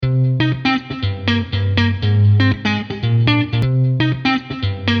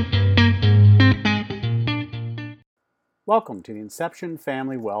Welcome to the Inception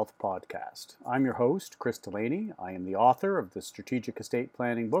Family Wealth Podcast. I'm your host, Chris Delaney. I am the author of the strategic estate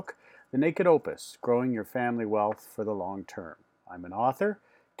planning book, The Naked Opus, Growing Your Family Wealth for the Long Term. I'm an author,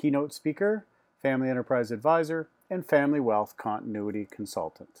 keynote speaker, family enterprise advisor, and family wealth continuity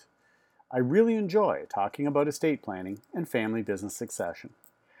consultant. I really enjoy talking about estate planning and family business succession.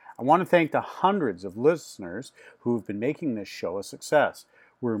 I want to thank the hundreds of listeners who have been making this show a success.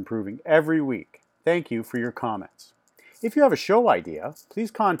 We're improving every week. Thank you for your comments. If you have a show idea,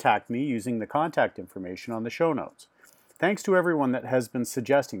 please contact me using the contact information on the show notes. Thanks to everyone that has been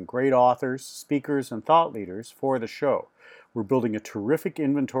suggesting great authors, speakers, and thought leaders for the show. We're building a terrific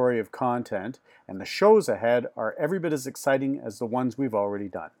inventory of content, and the shows ahead are every bit as exciting as the ones we've already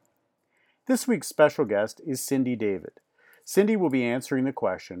done. This week's special guest is Cindy David. Cindy will be answering the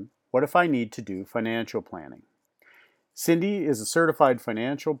question, what if I need to do financial planning? Cindy is a certified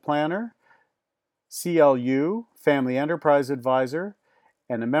financial planner, CLU, Family Enterprise Advisor,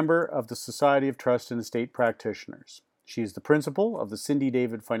 and a member of the Society of Trust and Estate Practitioners. She is the principal of the Cindy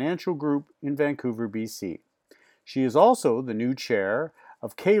David Financial Group in Vancouver, BC. She is also the new chair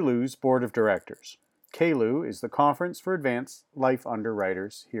of CALU's Board of Directors. CALU is the Conference for Advanced Life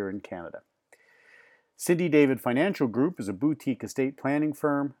Underwriters here in Canada. Cindy David Financial Group is a boutique estate planning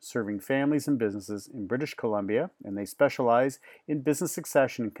firm serving families and businesses in British Columbia, and they specialize in business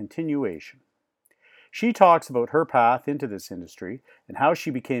succession and continuation. She talks about her path into this industry and how she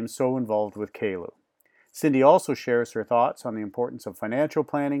became so involved with CALU. Cindy also shares her thoughts on the importance of financial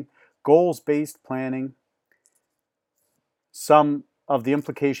planning, goals-based planning, some of the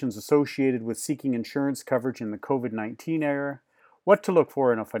implications associated with seeking insurance coverage in the COVID-19 era, what to look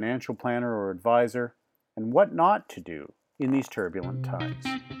for in a financial planner or advisor, and what not to do in these turbulent times.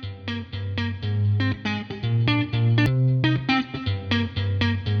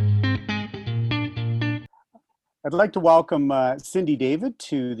 I'd like to welcome Cindy David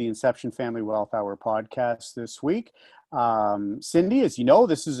to the Inception Family Wealth Hour podcast this week. Cindy, as you know,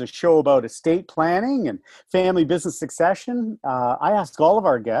 this is a show about estate planning and family business succession. I ask all of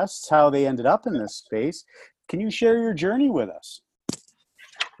our guests how they ended up in this space. Can you share your journey with us?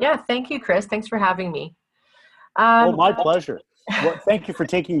 Yeah, thank you, Chris. Thanks for having me. My pleasure. Well, thank you for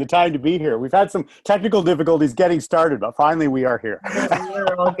taking the time to be here. We've had some technical difficulties getting started, but finally we are here.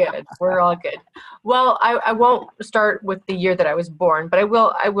 We're all good. We're all good. Well, I won't start with the year that I was born, but I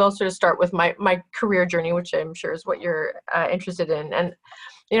will sort of start with my career journey, which I'm sure is what you're interested in. And,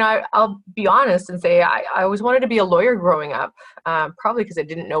 you know, I'll be honest and say I always wanted to be a lawyer growing up, probably because I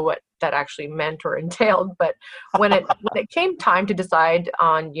didn't know what that actually meant or entailed. But when it came time to decide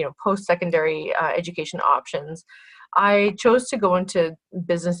on, post-secondary education options, I chose to go into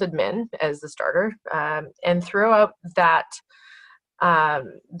business admin as the starter, and throughout that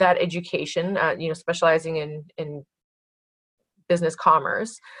education, specializing in business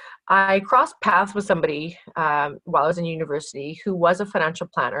commerce, I crossed paths with somebody while I was in university who was a financial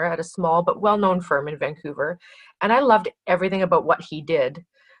planner at a small but well-known firm in Vancouver, and I loved everything about what he did.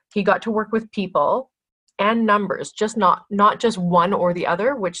 He got to work with people and numbers, just not just one or the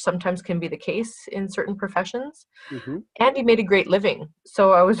other, which sometimes can be the case in certain professions. Mm-hmm. And he made a great living.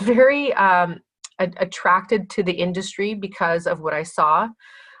 So I was very attracted to the industry because of what I saw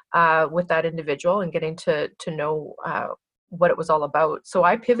with that individual and getting to know what it was all about. So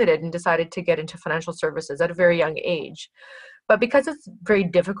I pivoted and decided to get into financial services at a very young age. But because it's very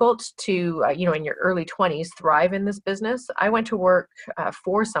difficult to, in your early 20s, thrive in this business, I went to work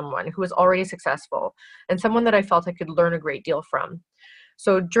for someone who was already successful and someone that I felt I could learn a great deal from.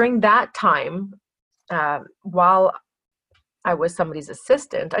 So during that time, while I was somebody's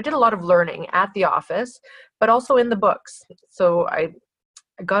assistant, I did a lot of learning at the office, but also in the books. So I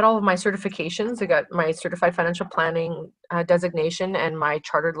got all of my certifications. I got my certified financial planning designation and my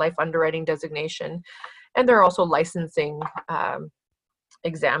chartered life underwriting designation. And there are also licensing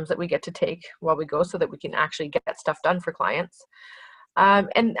exams that we get to take while we go so that we can actually get stuff done for clients.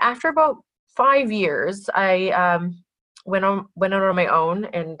 And after about 5 years, I went out on my own,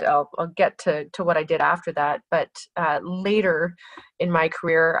 and I'll get to what I did after that. But later in my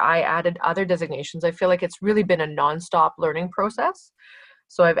career, I added other designations. I feel like it's really been a nonstop learning process.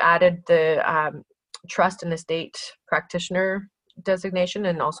 So I've added the trust and estate practitioner designation,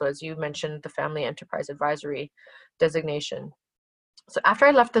 and also, as you mentioned, the family enterprise advisory designation. So after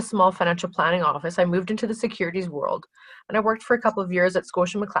I left the small financial planning office, I moved into the securities world, and I worked for a couple of years at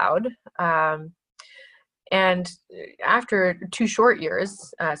Scotia McLeod. And after 2 short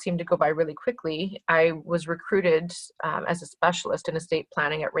years, seemed to go by really quickly, I was recruited as a specialist in estate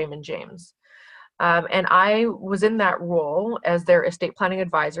planning at Raymond James. And I was in that role as their estate planning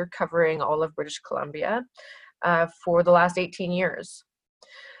advisor covering all of British Columbia. for the last 18 years.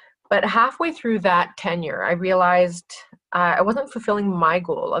 But halfway through that tenure, I realized I wasn't fulfilling my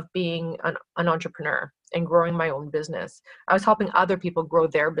goal of being an entrepreneur and growing my own business. I was helping other people grow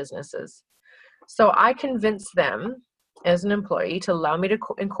their businesses. So I convinced them as an employee to allow me to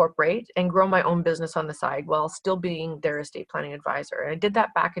incorporate and grow my own business on the side while still being their estate planning advisor. And I did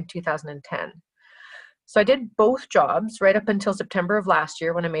that back in 2010. So I did both jobs right up until September of last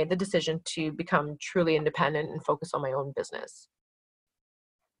year when I made the decision to become truly independent and focus on my own business.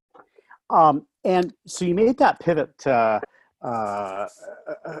 And so you made that pivot a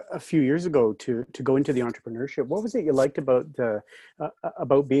few years ago to go into the entrepreneurship. What was it you liked about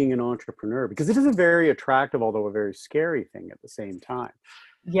being an entrepreneur? Because it is a very attractive, although a very scary thing at the same time.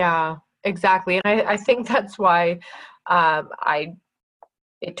 Yeah, exactly. And I think that's why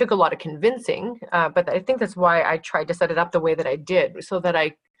it took a lot of convincing, but I think that's why I tried to set it up the way that I did, so that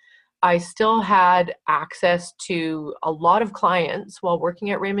I still had access to a lot of clients while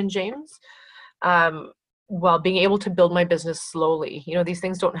working at Raymond James, while being able to build my business slowly. You know, these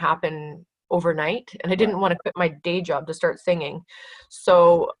things don't happen overnight, and I didn't want to quit my day job to start singing.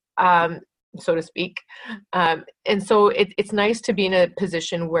 So, so to speak. And so it's nice to be in a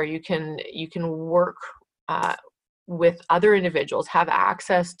position where you can work with other individuals, have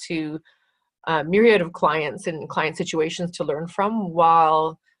access to a myriad of clients and client situations to learn from,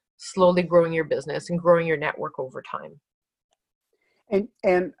 while slowly growing your business and growing your network over time.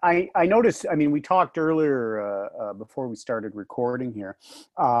 And I noticed, I mean, we talked earlier before we started recording here.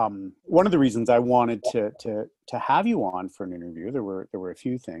 One of the reasons I wanted to have you on for an interview, there were a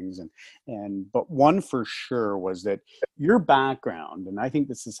few things, but one for sure was that your background, and I think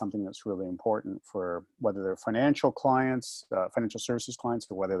this is something that's really important for whether they're financial clients, financial services clients,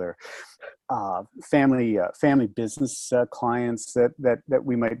 or whether they're family business clients that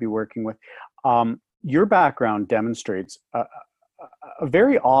we might be working with. Your background demonstrates a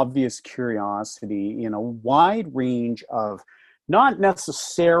very obvious curiosity in a wide range of not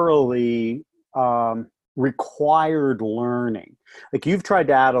necessarily required learning. Like, you've tried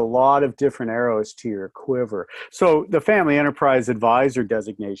to add a lot of different arrows to your quiver. So the Family Enterprise Advisor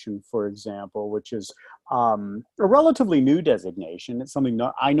designation, for example, which is a relatively new designation, it's something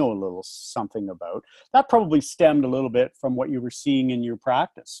that I know a little something about. That probably stemmed a little bit from what you were seeing in your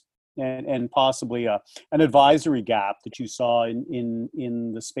practice. And possibly an advisory gap that you saw in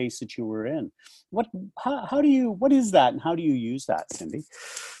the space that you were in. What is that, and how do you use that, Cindy?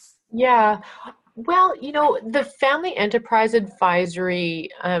 Yeah, well, you know, the Family Enterprise Advisory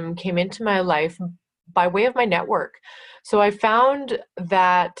came into my life by way of my network. So I found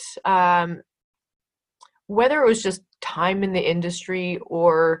that whether it was just time in the industry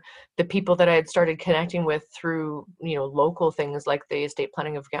or the people that I had started connecting with through, you know, local things like the Estate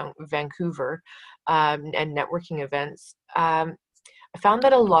Planning of Vancouver and networking events, I found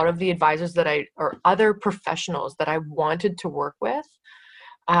that a lot of the advisors or other professionals that I wanted to work with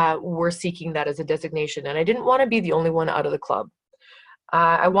were seeking that as a designation. And I didn't want to be the only one out of the club.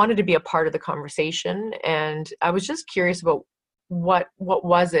 I wanted to be a part of the conversation, and I was just curious about what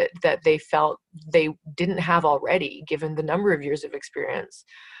was it that they felt they didn't have already, given the number of years of experience.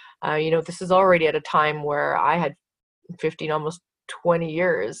 You know, this is already at a time where I had 15, almost 20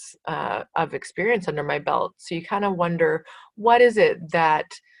 years of experience under my belt. So you kind of wonder, what is it that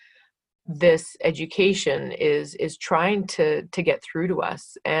this education is trying to get through to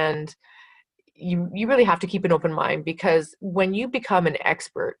us? And you really have to keep an open mind, because when you become an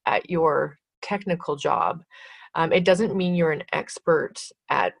expert at your technical job, it doesn't mean you're an expert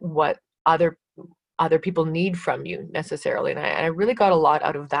at what other people need from you necessarily. And I really got a lot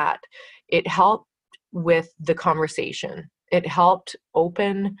out of that. It helped with the conversation. It helped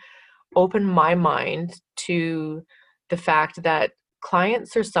open my mind to the fact that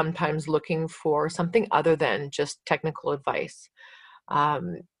clients are sometimes looking for something other than just technical advice.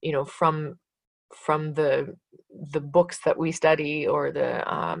 You know, from the books that we study, or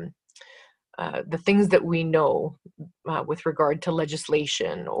the things that we know with regard to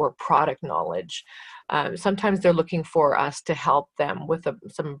legislation or product knowledge. Sometimes they're looking for us to help them with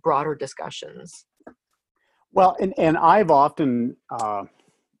some broader discussions. Well, and I've often,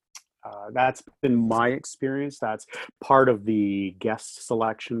 that's been my experience. That's part of the guest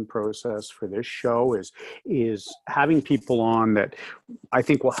selection process for this show, is having people on that I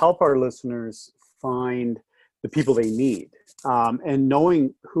think will help our listeners find the people they need. And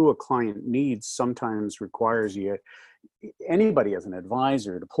knowing who a client needs sometimes requires anybody as an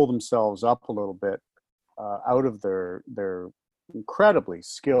advisor to pull themselves up a little bit out of their incredibly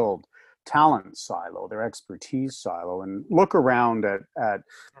skilled talent silo, their expertise silo, and look around at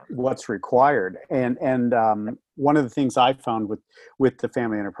what's required. And one of the things I found with the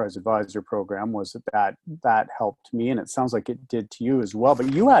Family Enterprise Advisor program was that helped me, and it sounds like it did to you as well.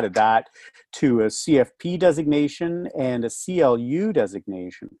 But you added that to a CFP designation and a CLU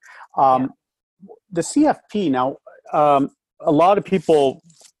designation. The CFP now, a lot of people,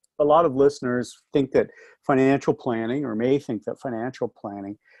 a lot of listeners think that financial planning, or may think that financial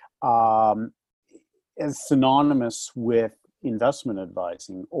planning, is synonymous with investment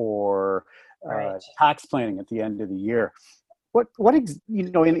advising or tax planning at the end of the year.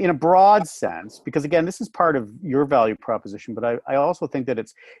 In a broad sense, because again, this is part of your value proposition, but I also think that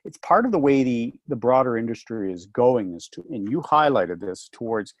it's part of the way the broader industry is going, and you highlighted this,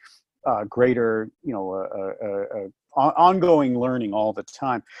 towards greater, ongoing learning all the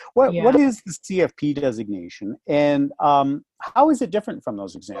time. What is the CFP designation, and how is it different from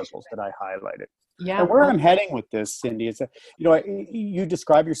those examples that I highlighted? Yeah. And where I'm heading with this, Cindy, is that, you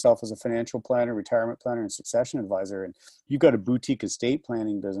describe yourself as a financial planner, retirement planner, and succession advisor, and you've got a boutique estate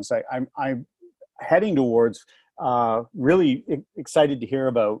planning business. I'm heading towards really excited to hear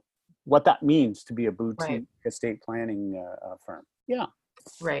about what that means to be a boutique estate planning firm. Yeah.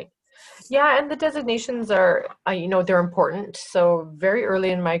 Right. Yeah, and the designations are, they're important. So very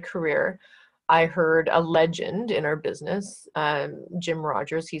early in my career, I heard a legend in our business, Jim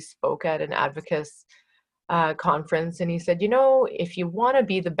Rogers. He spoke at an Advocates conference, and he said, if you want to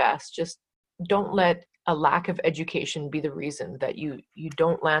be the best, just don't let a lack of education be the reason that you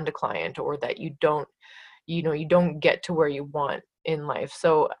don't land a client, or that you don't get to where you want in life.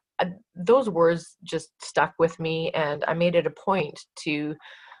 So those words just stuck with me, and I made it a point to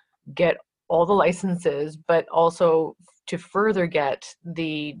get all the licenses, but also to further get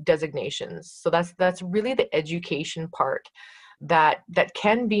the designations. So that's really the education part that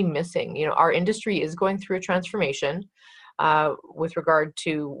can be missing. Our industry is going through a transformation with regard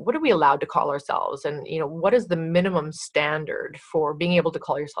to what are we allowed to call ourselves, and what is the minimum standard for being able to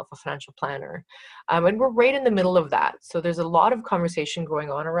call yourself a financial planner, and we're right in the middle of that. So there's a lot of conversation going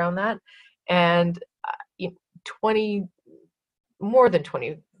on around that, and more than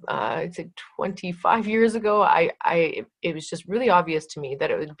 20, I'd say 25 years ago, it was just really obvious to me that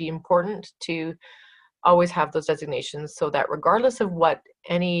it would be important to always have those designations, so that regardless of what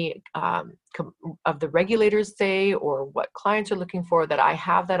any of the regulators say or what clients are looking for, that I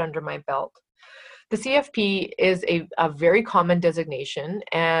have that under my belt. The CFP is a very common designation,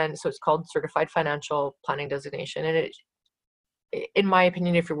 and so it's called Certified Financial Planning Designation, and it, in my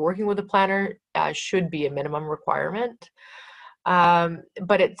opinion, if you're working with a planner, should be a minimum requirement.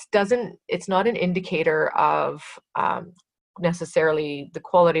 But it's not an indicator of necessarily the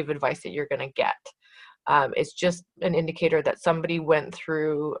quality of advice that you're going to get. It's just an indicator that somebody went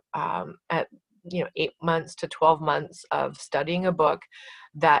through at 8 months to 12 months of studying a book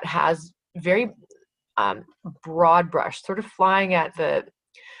that has very broad brush, sort of flying at the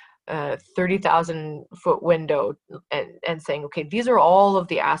 30,000 foot window, and saying, okay, these are all of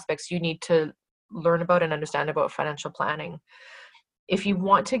the aspects you need to learn about and understand about financial planning. If you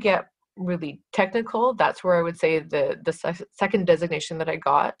want to get really technical, that's where I would say the second designation that I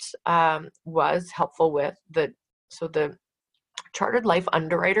got was helpful with the Chartered Life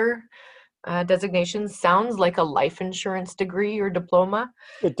Underwriter designation. Sounds like a life insurance degree or diploma.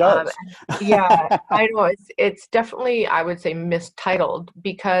 It does. Yeah, I know it's definitely, I would say, mistitled,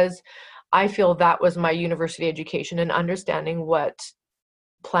 because I feel that was my university education and understanding what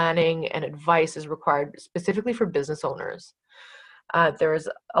planning and advice is required specifically for business owners. There's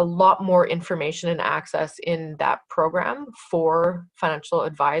a lot more information and access in that program for financial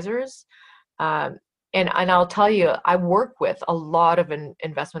advisors. And I'll tell you, I work with a lot of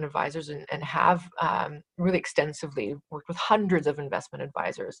investment advisors and have really extensively worked with hundreds of investment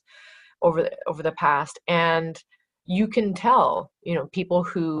advisors over the past. And you can tell, people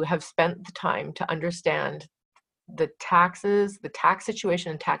who have spent the time to understand the taxes, the tax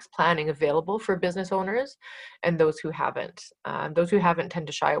situation and tax planning available for business owners, and those who haven't. Those who haven't tend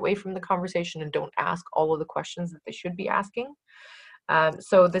to shy away from the conversation and don't ask all of the questions that they should be asking.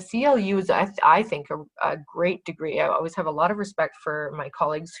 So the CLU is, I think, a great degree. I always have a lot of respect for my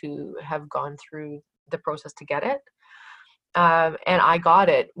colleagues who have gone through the process to get it. And I got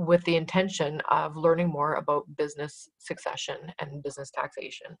it with the intention of learning more about business succession and business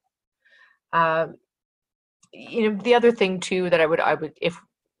taxation. The other thing too that I would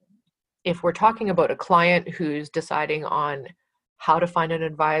if we're talking about a client who's deciding on how to find an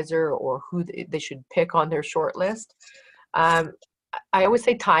advisor or who they should pick on their short list, I always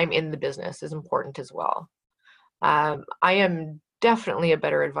say time in the business is important as well. I am definitely a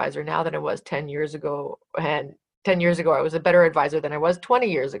better advisor now than I was 10 years ago. And 10 years ago, I was a better advisor than I was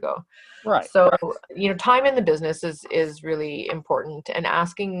 20 years ago. Right. So, time in the business is really important, and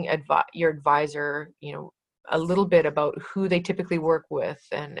asking your advisor, a little bit about who they typically work with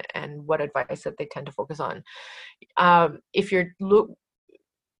and what advice that they tend to focus on. If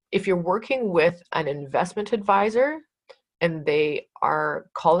you're working with an investment advisor and they are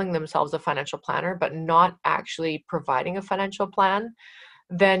calling themselves a financial planner but not actually providing a financial plan,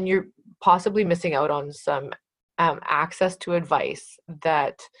 then you're possibly missing out on some access to advice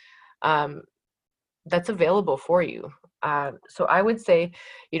that's available for you. So I would say,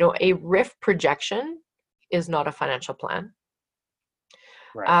 a RIF projection is not a financial plan.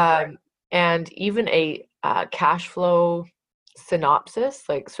 Right. And even a cash flow synopsis,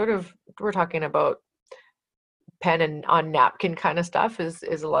 like sort of, we're talking about pen and on napkin kind of stuff, is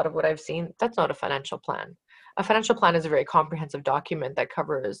a lot of what I've seen. That's not a financial plan. A financial plan is a very comprehensive document that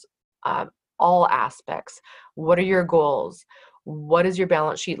covers all aspects. What are your goals? What does your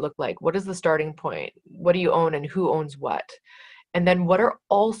balance sheet look like? What is the starting point? What do you own and who owns what? And then what are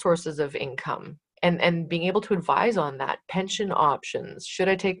all sources of income? And being able to advise on that. Pension options. Should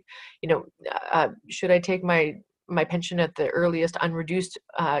I take, my pension at the earliest unreduced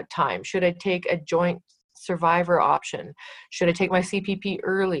time? Should I take a joint survivor option? Should I take my CPP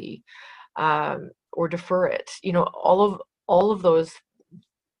early, or defer it? All of those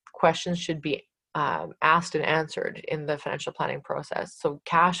questions should be asked and answered in the financial planning process. So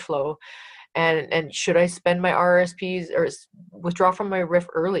cash flow, and should I spend my RRSPs or withdraw from my RIF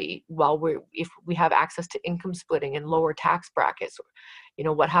early if we have access to income splitting and lower tax brackets?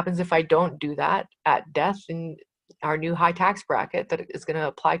 What happens if I don't do that at death? In our new high tax bracket that is going to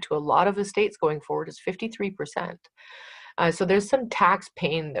apply to a lot of estates going forward is 53%. So there's some tax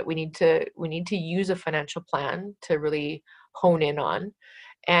pain that we need to use a financial plan to really hone in on,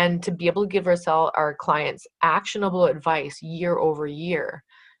 and to be able to give our clients actionable advice year over year.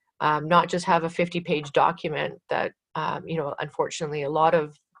 Not just have a 50-page document that, unfortunately, a lot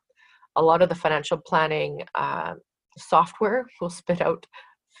of the financial planning software will spit out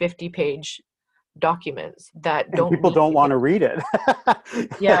 50-page documents that People don't want to read it.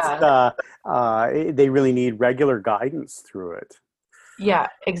 Yeah. They really need regular guidance through it. Yeah,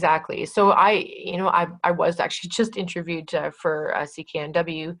 exactly. So I was actually just interviewed for a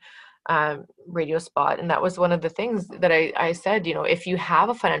CKNW radio spot, and that was one of the things that I said, if you have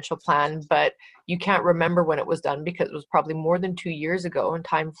a financial plan but you can't remember when it was done because it was probably more than 2 years ago, and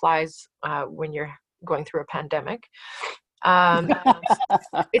time flies when you're going through a pandemic,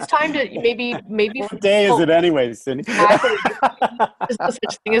 it's time to maybe What day is it anyway, Cindy? Exactly. There's no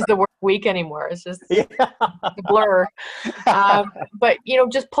such thing as the work week anymore. It's just a blur. But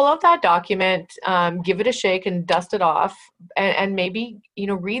just pull out that document, give it a shake and dust it off, and maybe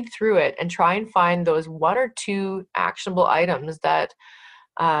read through it and try and find those 1 or 2 actionable items that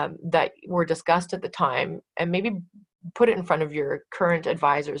were discussed at the time, and maybe put it in front of your current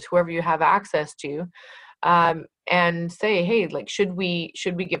advisors, whoever you have access to, and say, hey, like, should we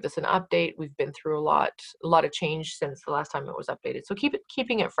give this an update? We've been through a lot of change since the last time it was updated. So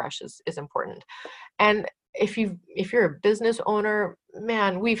keeping it fresh is important. And if you're a business owner,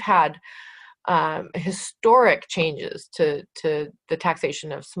 man, we've had historic changes to the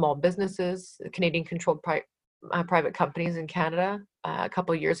taxation of small businesses, Canadian controlled private companies in Canada a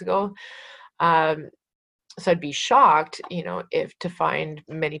couple of years ago. So I'd be shocked, if to find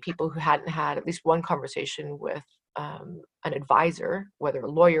many people who hadn't had at least one conversation with an advisor, whether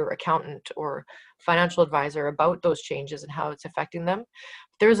a lawyer, accountant, or financial advisor, about those changes and how it's affecting them.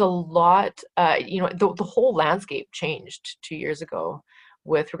 There's a lot, the whole landscape changed 2 years ago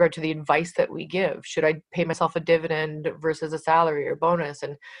with regard to the advice that we give. Should I pay myself a dividend versus a salary or bonus?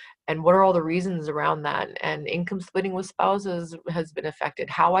 And what are all the reasons around that? And income splitting with spouses has been affected.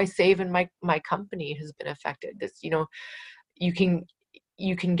 How I save in my company has been affected. This, you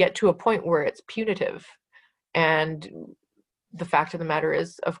can get to a point where it's punitive. And the fact of the matter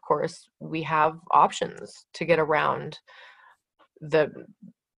is, of course, we have options to get around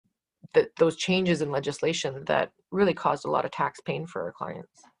those changes in legislation that really caused a lot of tax pain for our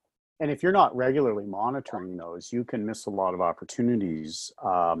clients. And if you're not regularly monitoring those, you can miss a lot of opportunities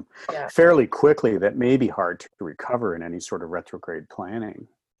fairly quickly that may be hard to recover in any sort of retrograde planning.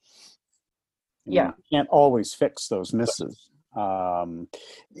 You can't always fix those misses.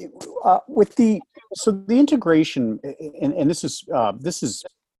 With the integration, and this is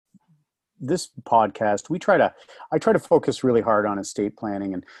this podcast, I try to focus really hard on estate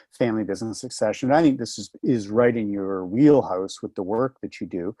planning and family business succession. And I think this is right in your wheelhouse with the work that you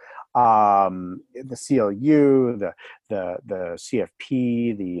do. The CLU, the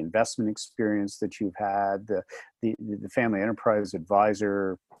CFP, the investment experience that you've had, the family enterprise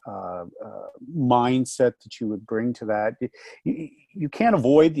advisor mindset that you would bring to that. You can't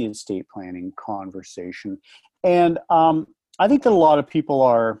avoid the estate planning conversation. And I think that a lot of people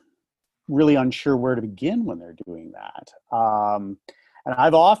are really unsure where to begin when they're doing that. And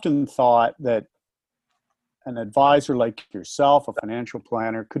I've often thought that an advisor like yourself, a financial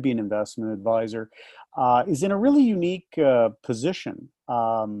planner, could be an investment advisor, is in a really unique position,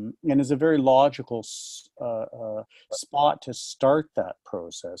 and is a very logical spot to start that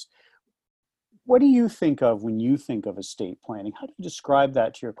process. What do you think of when you think of estate planning? How do you describe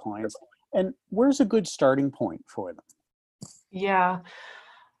that to your clients? And where's a good starting point for them? Yeah.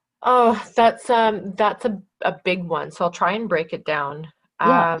 Oh, that's a big one. So I'll try and break it down.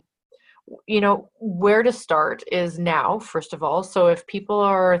 Yeah. Where to start is now, first of all. So if people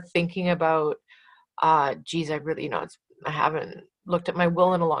are thinking about, geez, I really, I haven't looked at my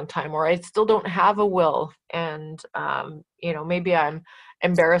will in a long time, or I still don't have a will, and maybe I'm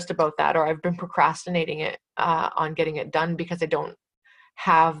embarrassed about that, or I've been procrastinating it on getting it done because I don't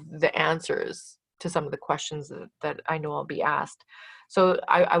have the answers to some of the questions that I know I'll be asked. So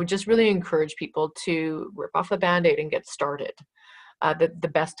I would just really encourage people to rip off the Band-Aid and get started.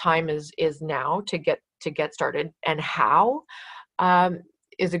 The best time is now to get started. And how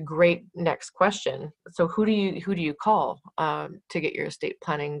is a great next question. So who do you call to get your estate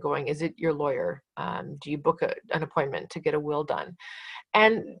planning going? Is it your lawyer? Do you book an appointment to get a will done?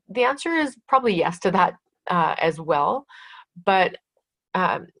 And the answer is probably yes to that as well. But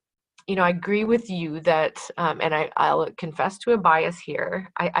I agree with you that, and I'll confess to a bias here.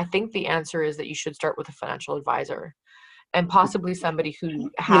 I think the answer is that you should start with a financial advisor, and possibly somebody who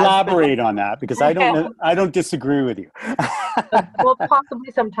has elaborate on that, because I don't disagree with you. Well,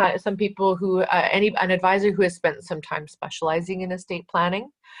 possibly some people who an advisor who has spent some time specializing in estate planning.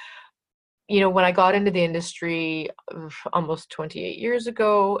 When I got into the industry almost 28 years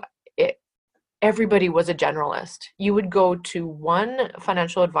ago, everybody was a generalist. You would go to one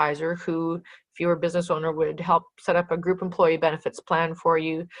financial advisor who, if you were a business owner, would help set up a group employee benefits plan for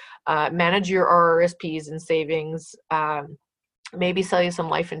you, manage your RRSPs and savings, maybe sell you some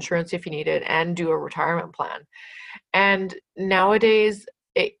life insurance if you need it, and do a retirement plan. And nowadays,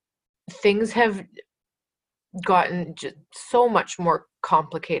 things have gotten just so much more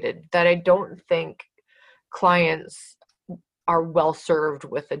complicated that I don't think clients are well served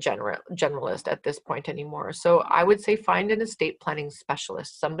with a generalist at this point anymore. So I would say find an estate planning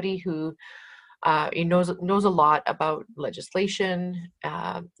specialist, somebody who knows a lot about legislation.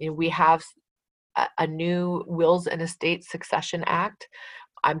 We have a new Wills and Estate Succession Act.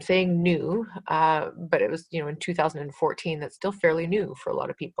 I'm saying new, but it was in 2014. That's still fairly new for a lot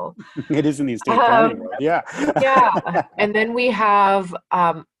of people. It is in the estate planning world, yeah. Yeah, and then we have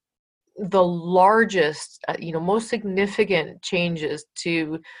the largest, most significant changes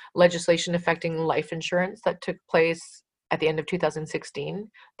to legislation affecting life insurance that took place at the end of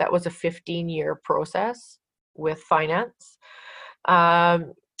 2016. That was a 15-year process with finance.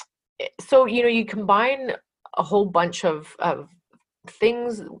 So, you combine a whole bunch of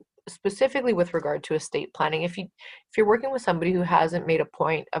things specifically with regard to estate planning. If you're working with somebody who hasn't made a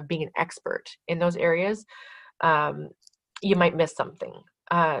point of being an expert in those areas, you might miss something.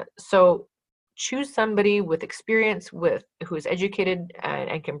 So choose somebody with experience, who is educated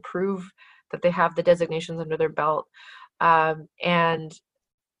and can prove that they have the designations under their belt, and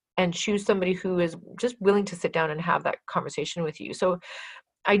choose somebody who is just willing to sit down and have that conversation with you. So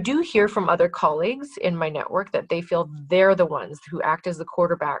I do hear from other colleagues in my network that they feel they're the ones who act as the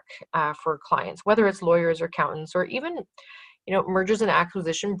quarterback for clients, whether it's lawyers or accountants, or even, mergers and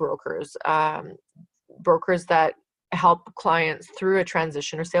acquisition brokers, brokers that help clients through a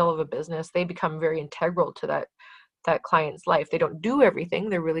transition or sale of a business. They become very integral to that client's life. They don't do everything.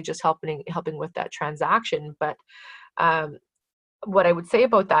 They're really just helping with that transaction. But what I would say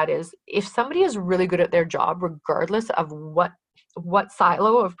about that is, if somebody is really good at their job, regardless of what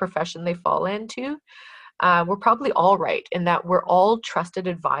silo of profession they fall into, we're probably all right in that we're all trusted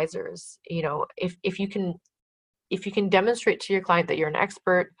advisors. If you can demonstrate to your client that you're an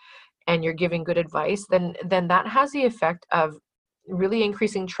expert and you're giving good advice, then that has the effect of really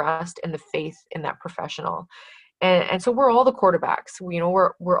increasing trust and the faith in that professional. And so we're all the quarterbacks.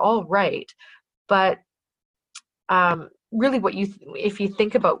 We're all right, but really if you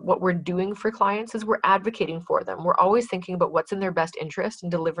think about what we're doing for clients is we're advocating for them. We're always thinking about what's in their best interest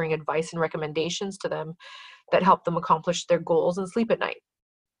and delivering advice and recommendations to them that help them accomplish their goals and sleep at night.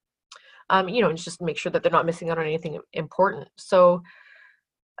 And just make sure that they're not missing out on anything important. So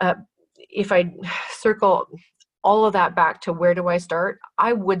if I circle all of that back to where do I start,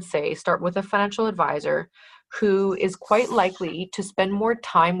 I would say start with a financial advisor who is quite likely to spend more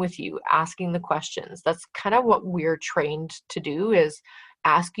time with you asking the questions. That's kind of what we're trained to do, is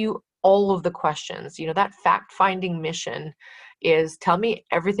ask you all of the questions. That fact-finding mission is tell me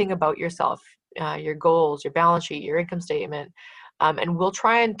everything about yourself, your goals, your balance sheet, your income statement, and we'll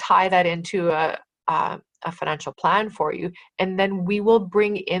try and tie that into a financial plan for you. And then we will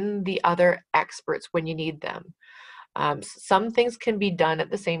bring in the other experts when you need them. Some things can be done at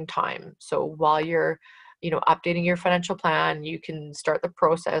the same time. So while you're updating your financial plan, you can start the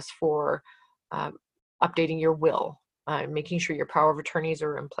process for updating your will, making sure your power of attorneys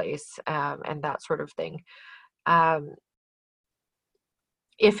are in place, and that sort of thing.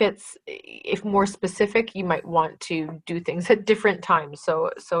 If more specific, you might want to do things at different times. So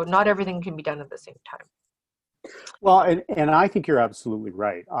not everything can be done at the same time. Well, and I think you're absolutely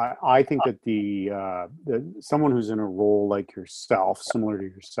right. I think that the someone who's in a role like yourself, similar to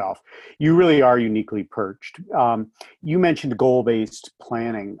yourself, you really are uniquely perched. You mentioned goal-based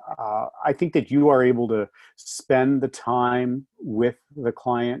planning. I think that you are able to spend the time with the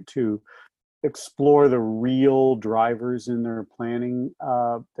client to explore the real drivers in their planning,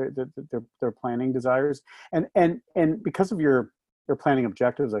 their planning desires, and because of your planning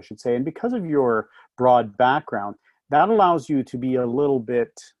objectives, I should say, and because of your broad background, that allows you to be a little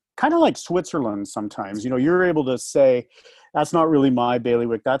bit kind of like Switzerland sometimes. You're able to say, that's not really my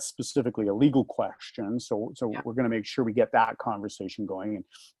bailiwick. That's specifically a legal question. So Yeah. we're going to make sure we get that conversation going. And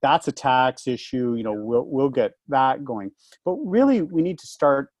that's a tax issue. We'll get that going. But really, we need to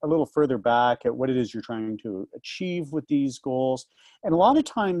start a little further back at what it is you're trying to achieve with these goals. And a lot of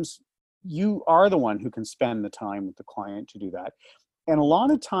times, you are the one who can spend the time with the client to do that. And a lot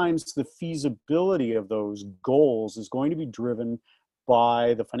of times the feasibility of those goals is going to be driven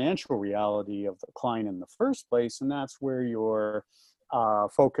by the financial reality of the client in the first place. And that's where your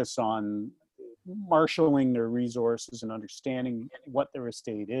focus on marshaling their resources and understanding what their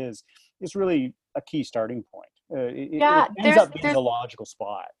estate is really a key starting point. Yeah, It ends up being the logical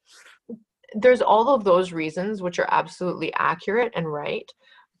spot. There's all of those reasons, which are absolutely accurate and right.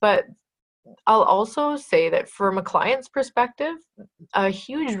 But I'll also say that from a client's perspective, a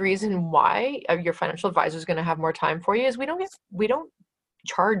huge reason why your financial advisor is going to have more time for you is we don't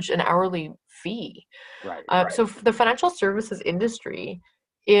charge an hourly fee. Right. So the financial services industry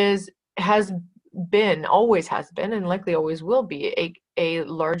has always has been, and likely always will be a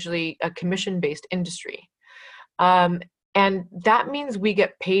largely a commission-based industry. And that means we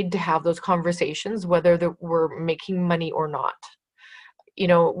get paid to have those conversations, whether we're making money or not.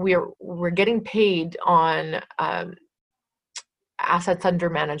 We're getting paid on assets under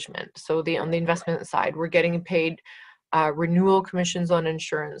management. So on the investment side, we're getting paid renewal commissions on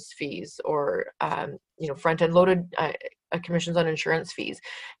insurance fees, or front-end loaded commissions on insurance fees.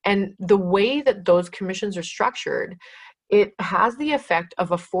 And the way that those commissions are structured, it has the effect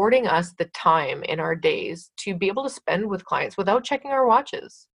of affording us the time in our days to be able to spend with clients without checking our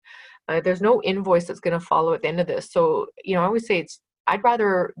watches. There's no invoice that's going to follow at the end of this. So, I always say I'd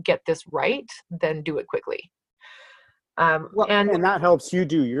rather get this right than do it quickly. And that helps you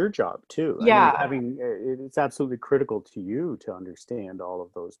do your job too. Yeah. I mean, it's absolutely critical to you to understand all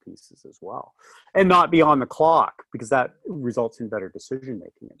of those pieces as well, and not be on the clock, because that results in better decision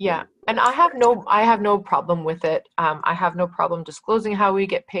making. Yeah, and I have no problem with it. I have no problem disclosing how we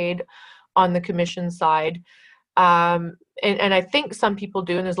get paid on the commission side. And I think some people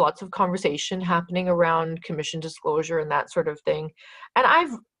do, and there's lots of conversation happening around commission disclosure and that sort of thing. And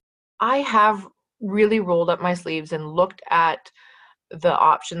I have really rolled up my sleeves and looked at the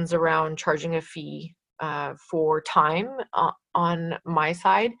options around charging a fee for time on my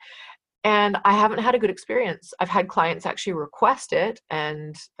side. And I haven't had a good experience. I've had clients actually request it,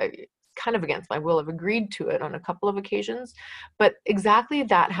 and kind of against my will have agreed to it on a couple of occasions. But exactly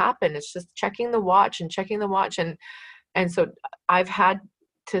that happened. It's just checking the watch. And so I've had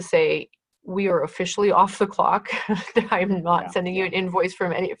to say, we are officially off the clock. I'm not sending you an invoice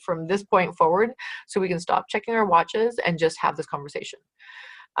from this point forward, so we can stop checking our watches and just have this conversation.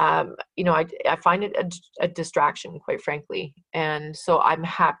 I find it a distraction, quite frankly. And so I'm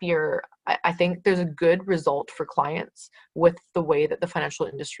happier. I think there's a good result for clients with the way that the financial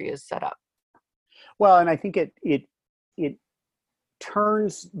industry is set up. Well, and I think it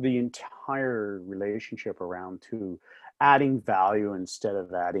turns the entire relationship around to adding value instead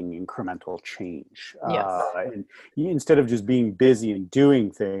of adding incremental change. Yes. And instead of just being busy and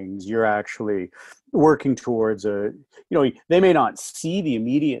doing things, you're actually working towards they may not see the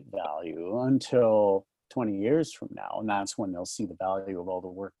immediate value until 20 years from now, and that's when they'll see the value of all the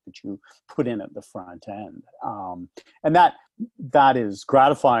work that you put in at the front end. And that is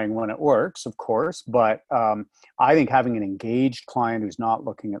gratifying when it works, of course, but I think having an engaged client who's not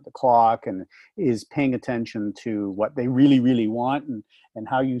looking at the clock and is paying attention to what they really, really want and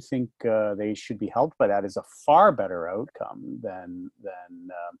how you think they should be helped by that is a far better outcome than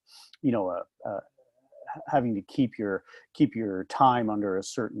having to keep your time under a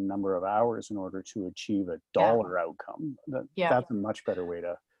certain number of hours in order to achieve a dollar outcome. That's a much better way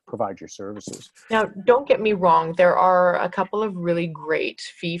to provide your services. Now, don't get me wrong. There are a couple of really great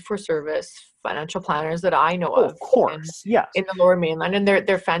fee-for-service financial planners that I know of. Of course, yes. In the Lower Mainland, and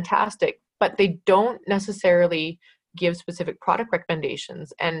they're fantastic, but they don't necessarily give specific product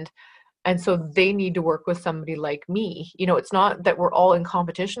recommendations. And so they need to work with somebody like me. It's not that we're all in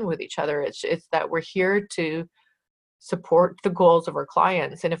competition with each other. It's that we're here to support the goals of our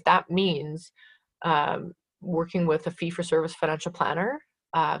clients. And if that means working with a fee-for-service financial planner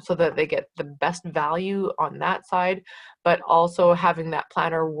so that they get the best value on that side, but also having that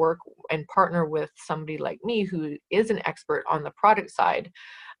planner work and partner with somebody like me who is an expert on the product side,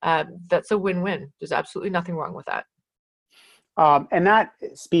 that's a win-win. There's absolutely nothing wrong with that. And that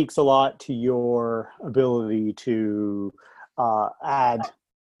speaks a lot to your ability to add.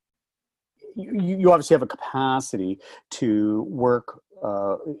 You obviously have a capacity to work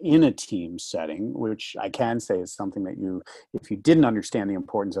in a team setting, which I can say is something that if you didn't understand the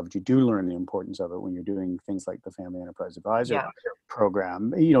importance of it, you do learn the importance of it when you're doing things like the Family Enterprise Advisor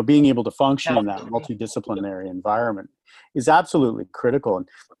program. Being able to function in that multidisciplinary environment is absolutely critical.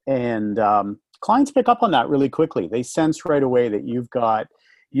 And clients pick up on that really quickly. They sense right away that you've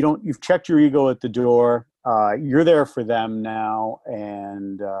checked your ego at the door. You're there for them now,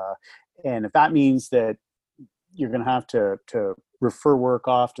 and if that means that you're going to have to refer work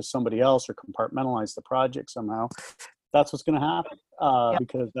off to somebody else or compartmentalize the project somehow, that's what's going to happen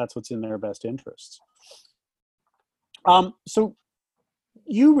because that's what's in their best interests. So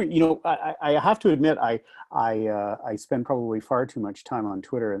I have to admit, I spend probably far too much time on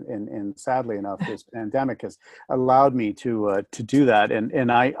Twitter, and sadly enough, this pandemic has allowed me to do that,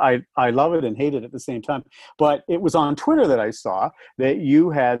 and I love it and hate it at the same time. But it was on Twitter that I saw that you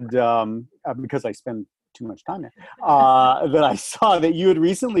had, because I spend too much time there, that I saw that you had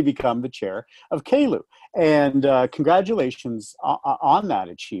recently become the chair of CALU. And congratulations on that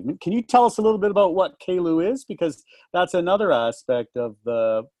achievement. Can you tell us a little bit about what CALU is? Because that's another aspect of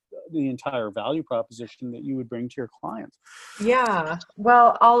the entire value proposition that you would bring to your clients. Yeah,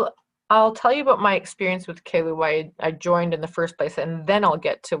 well, I'll tell you about my experience with CALU, why I joined in the first place, and then I'll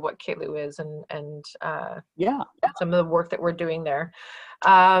get to what CALU is and some of the work that we're doing there.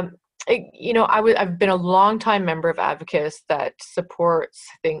 I've been a long-time member of Advocis that supports,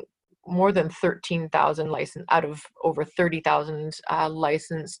 I think, more than 13,000 licensed out of over 30,000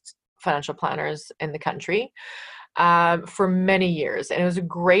 licensed financial planners in the country for many years. And it was a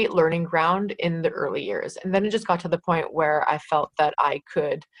great learning ground in the early years. And then it just got to the point where I felt that I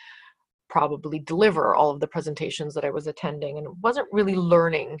could probably deliver all of the presentations that I was attending and wasn't really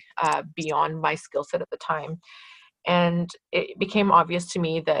learning beyond my skill set at the time. And it became obvious to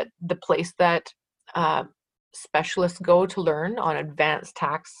me that the place that specialists go to learn on advanced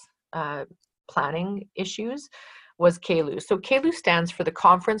tax planning issues was CALU. So CALU stands for the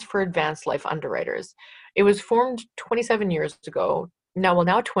Conference for Advanced Life Underwriters. It was formed 27 years ago,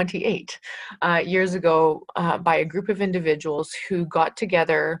 now 28 years ago by a group of individuals who got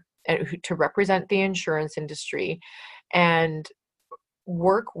together to represent the insurance industry and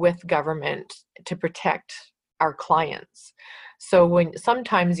work with government to protect our clients. So when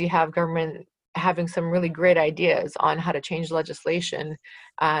sometimes you have government having some really great ideas on how to change legislation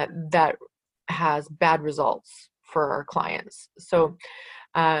that has bad results for our clients. So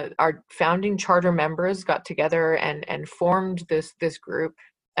our founding charter members got together and formed this group.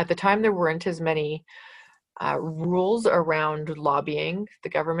 At the time, there weren't as many rules around lobbying the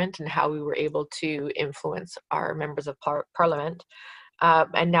government and how we were able to influence our members of parliament.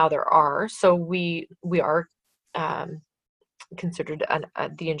 And now there are. So we are considered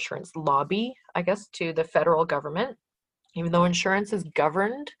the insurance lobby, I guess, to the federal government. Even though insurance is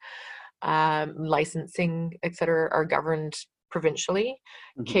governed, licensing, et cetera, are governed provincially.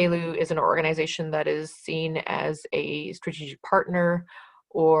 Mm-hmm. CALU is an organization that is seen as a strategic partner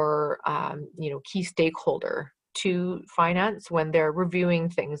or key stakeholder to finance when they're reviewing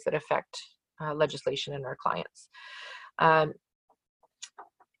things that affect legislation and our clients. Um,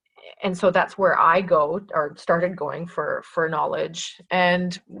 and so that's where I go, or started going, for knowledge.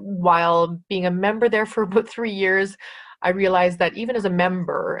 And while being a member there for about 3 years, I realized that even as a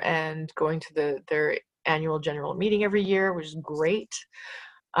member and going to their annual general meeting every year, which is great,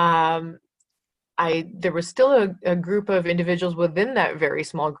 um, there was still a group of individuals within that very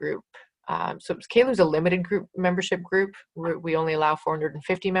small group. So CALU's a limited group membership group. We only allow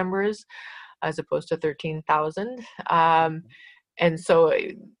 450 members as opposed to 13,000. And so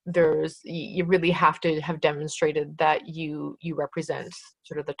you really have to have demonstrated that you represent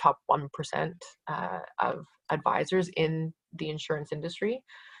sort of the top 1% of advisors in the insurance industry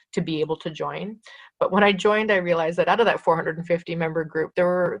to be able to join. But when I joined, I realized that out of that 450 member group,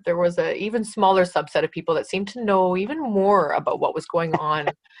 there was a even smaller subset of people that seemed to know even more about what was going on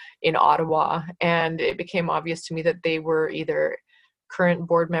in Ottawa. And it became obvious to me that they were either current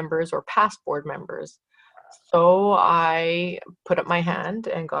board members or past board members. So I put up my hand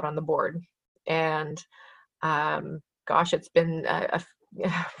and got on the board. And gosh, it's been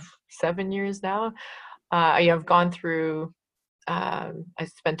 7 years now. I've gone through, I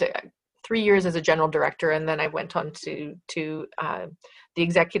spent 3 years as a general director, and then I went on to the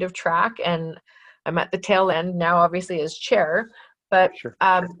executive track, and I'm at the tail end now, obviously, as chair. But Sure.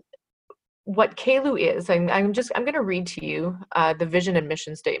 What CALU is, I'm going to read to you the vision and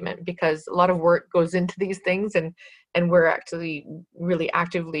mission statement, because a lot of work goes into these things, and we're actually really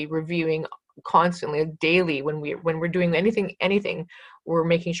actively reviewing constantly, daily, when we're doing anything, we're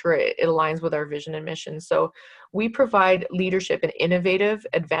making sure it aligns with our vision and mission. So we provide leadership in innovative,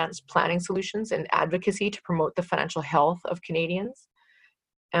 advanced planning solutions and advocacy to promote the financial health of Canadians.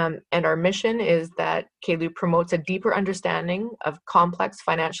 And our mission is that CALU promotes a deeper understanding of complex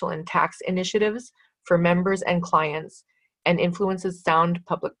financial and tax initiatives for members and clients, and influences sound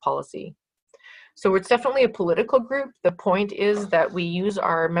public policy. So it's definitely a political group. The point is that we use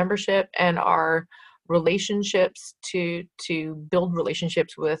our membership and our relationships to build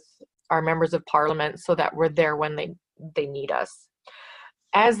relationships with our members of parliament, so that we're there when they need us.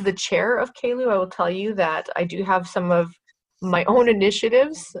 As the chair of CALU, I will tell you that I do have some of my own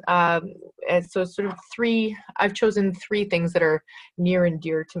initiatives. And so I've chosen 3 things that are near and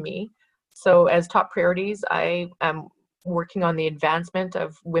dear to me. So as top priorities, I am working on the advancement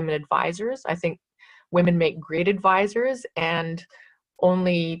of women advisors. I think women make great advisors, and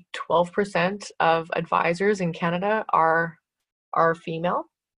only 12% of advisors in Canada are female.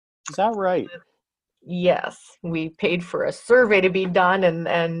 Is that right? Yes, we paid for a survey to be done,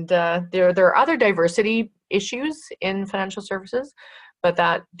 and there are other diversity issues in financial services, but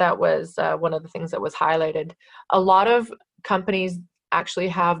that was one of the things that was highlighted. A lot of companies actually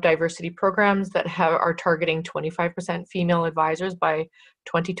have diversity programs that are targeting 25% female advisors by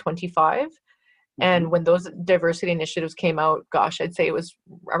 2025. And when those diversity initiatives came out, gosh, I'd say it was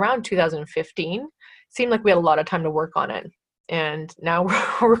around 2015. Seemed like we had a lot of time to work on it. And now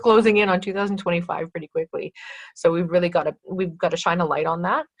we're closing in on 2025 pretty quickly. So we've got to shine a light on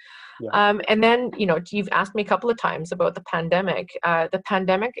that. Yeah. And then, you've asked me a couple of times about the pandemic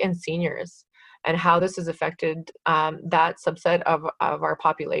and seniors, and how this has affected that subset of our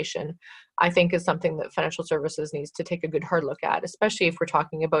population. I think is something that financial services needs to take a good hard look at, especially if we're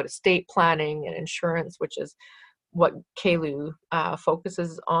talking about estate planning and insurance, which is what CALU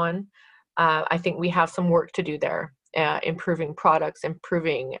focuses on. I think we have some work to do there, improving products,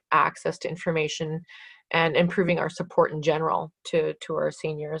 improving access to information, and improving our support in general to our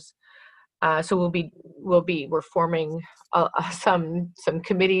seniors. So we're forming some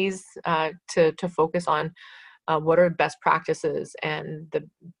committees to focus on what are best practices, and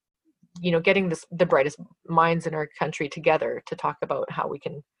getting the brightest minds in our country together to talk about how we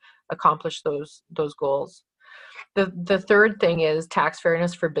can accomplish those goals. The third thing is tax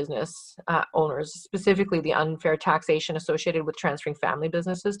fairness for business owners, specifically the unfair taxation associated with transferring family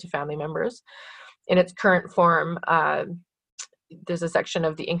businesses to family members. In its current form, there's a section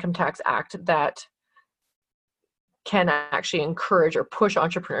of the Income Tax Act that can actually encourage or push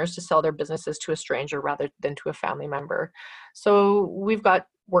entrepreneurs to sell their businesses to a stranger rather than to a family member. So we've got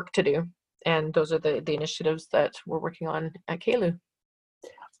work to do, and those are the initiatives that we're working on at CALU.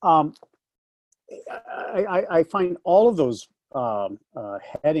 I find all of those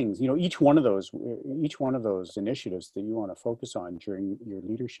headings, each one of those initiatives that you want to focus on during your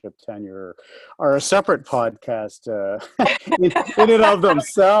leadership tenure are a separate podcast in and of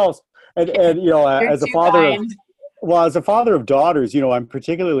themselves. And as a father of daughters, I'm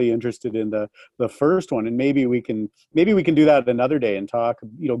particularly interested in the first one, and maybe we can do that another day and talk,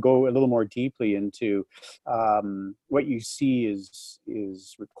 go a little more deeply into what you see is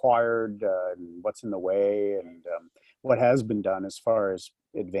required, and what's in the way, and what has been done as far as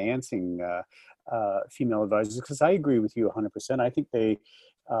advancing female advisors, because I agree with you 100%. I think they,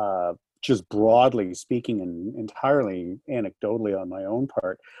 just broadly speaking and entirely anecdotally on my own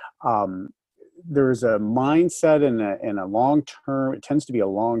part, um, there's a mindset and a long term. It tends to be a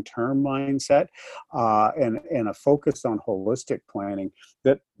long term mindset, and a focus on holistic planning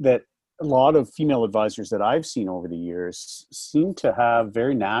that a lot of female advisors that I've seen over the years seem to have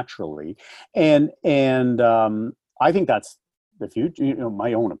very naturally, and I think that's the future.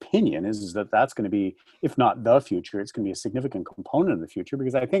 My own opinion is that that's going to be, if not the future, it's going to be a significant component of the future,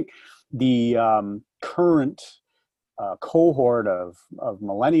 because I think the current cohort of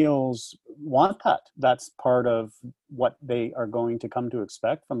millennials want that. That's part of what they are going to come to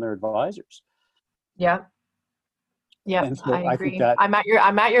expect from their advisors. Yeah. Yeah, And I so I think agree. that, I'm at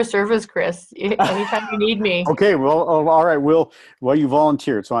your service, Chris. Anytime you need me. okay, well, oh, all right. Well, you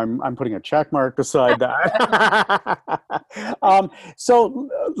volunteered, so I'm putting a check mark beside that. So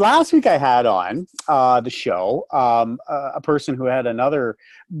last week I had on the show a person who had another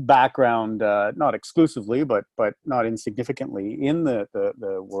background, not exclusively, but not insignificantly in the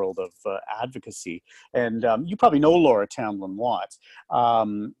world of advocacy. And you probably know Laura Tamblin Watts.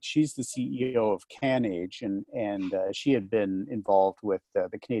 She's the CEO of CanAge, and she had been involved with the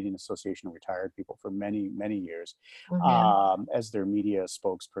Canadian Association of Retired People for many years, as their media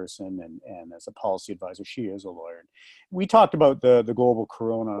spokesperson and as a policy advisor. She is a lawyer. We talked about the global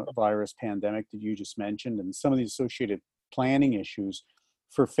coronavirus pandemic that you just mentioned and some of the associated planning issues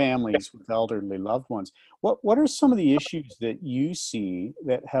for families with elderly loved ones. What are some of the issues that you see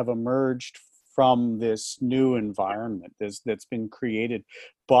that have emerged from this new environment that's been created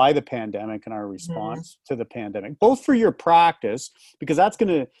by the pandemic and our response to the pandemic, both for your practice, because that's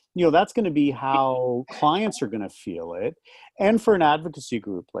going to be how clients are going to feel it, and for an advocacy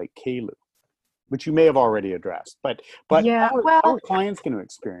group like CALU, which you may have already addressed, but Yeah, how well, are clients going to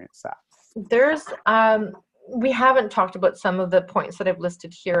experience that? there's we haven't talked about some of the points that I've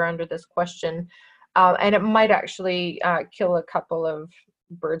listed here under this question, and it might actually kill a couple of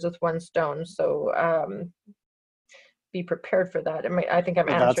birds with one stone. So be prepared for that. I think I'm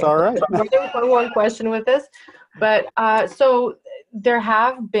That's answering all right. more than one question with this, but so there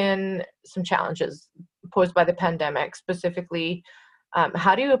have been some challenges posed by the pandemic, specifically.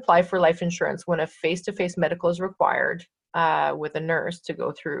 How do you apply for life insurance when a face-to-face medical is required with a nurse to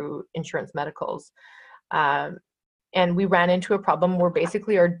go through insurance medicals? And we ran into a problem where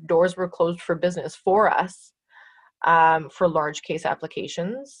basically our doors were closed for business for us for large case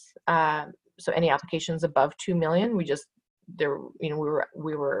applications. So any applications above 2 million, we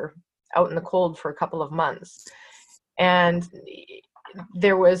were out in the cold for a couple of months, and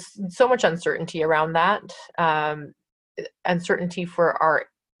there was so much uncertainty around that. Uncertainty for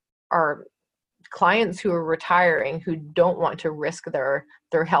our clients who are retiring, who don't want to risk their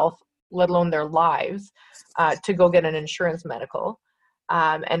health, let alone their lives, to go get an insurance medical.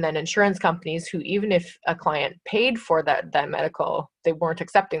 And then insurance companies who, even if a client paid for that medical, they weren't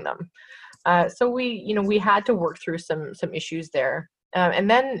accepting them. So we had to work through some issues there. And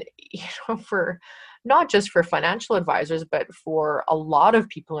then, for not just for financial advisors, but for a lot of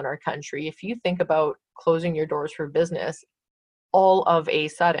people in our country, if you think about closing your doors for business all of a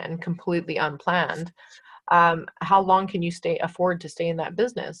sudden, completely unplanned, how long can you afford to stay in that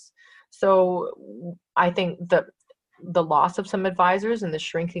business? So I think the loss of some advisors and the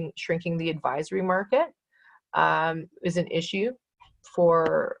shrinking the advisory market is an issue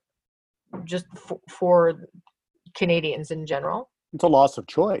for Canadians in general. It's a loss of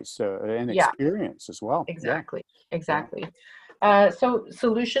choice and Yeah, experience as well. exactly. Yeah. So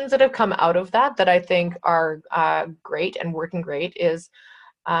solutions that have come out of that I think are great and working great is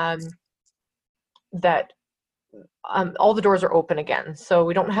that all the doors are open again. So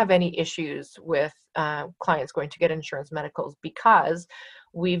we don't have any issues with clients going to get insurance medicals, because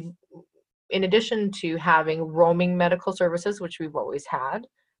in addition to having roaming medical services, which we've always had,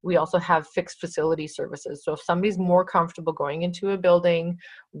 we also have fixed facility services. So if somebody's more comfortable going into a building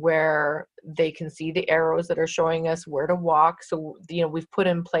where they can see the arrows that are showing us where to walk, so we've put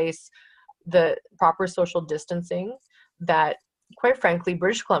in place the proper social distancing that, quite frankly,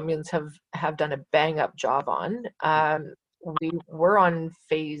 British Columbians have done a bang up job on. We're on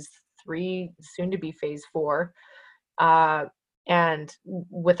phase 3, soon to be phase 4, and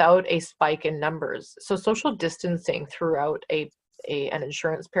without a spike in numbers. So social distancing throughout an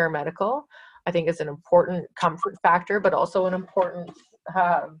insurance paramedical, I think, is an important comfort factor, but also an important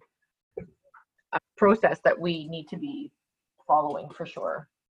process that we need to be following for sure.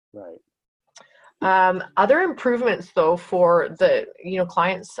 Right. Other improvements, though, for the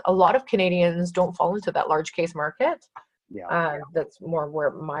clients, a lot of Canadians don't fall into that large case market. Yeah. That's more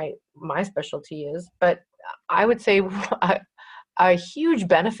where my specialty is. But I would say a huge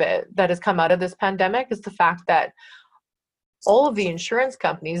benefit that has come out of this pandemic is the fact that all of the insurance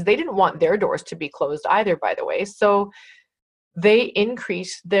companies, they didn't want their doors to be closed either, by the way. So they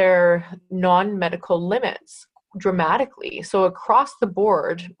increased their non-medical limits dramatically. So across the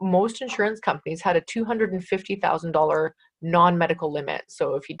board, most insurance companies had a $250,000 non-medical limit.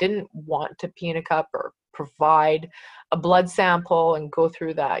 So if you didn't want to pee in a cup or provide a blood sample and go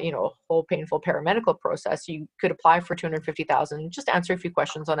through that, whole painful paramedical process, you could apply for 250,000, just answer a few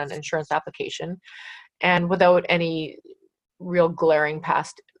questions on an insurance application. And without any real glaring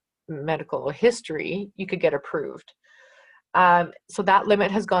past medical history, you could get approved. So that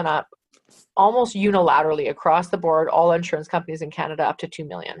limit has gone up almost unilaterally across the board, all insurance companies in Canada, up to 2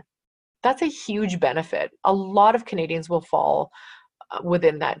 million. That's a huge benefit. A lot of Canadians will fall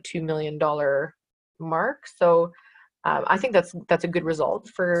within that $2 million mark. So I think that's a good result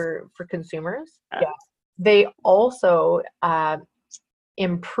for consumers. Yeah. They also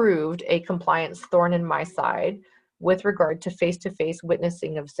improved a compliance thorn in my side with regard to face-to-face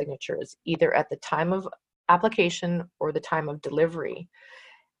witnessing of signatures, either at the time of application or the time of delivery.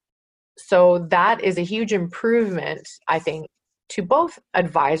 So that is a huge improvement, I think, to both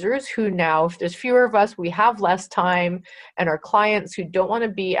advisors who now, if there's fewer of us, we have less time, and our clients who don't want to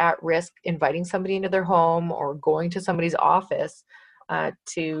be at risk inviting somebody into their home or going to somebody's office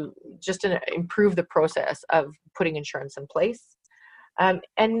to just improve the process of putting insurance in place.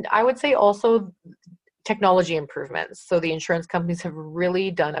 And I would say also technology improvements. So the insurance companies have really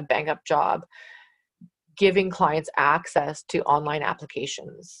done a bang-up job giving clients access to online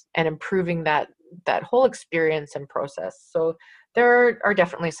applications and improving that whole experience and process. So there are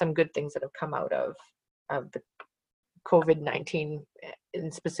definitely some good things that have come out of the COVID-19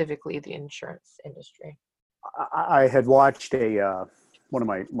 and specifically the insurance industry. I had watched one of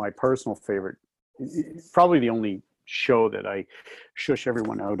my personal favorite, probably the only show that I shush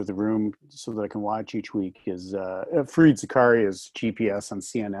everyone out of the room so that I can watch each week is Fareed Zakaria's GPS on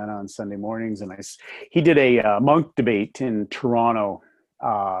CNN on Sunday mornings, and he did a Munk debate in Toronto.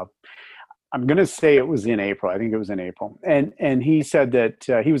 I'm going to say it was in April. I think it was in April, and he said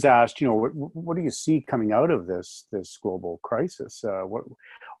that he was asked, what do you see coming out of this global crisis?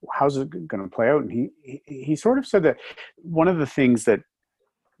 How's it going to play out? And he sort of said that one of the things that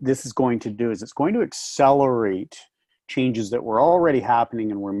this is going to do is it's going to accelerate changes that were already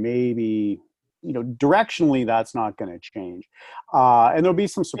happening and were maybe, directionally that's not going to change. And there'll be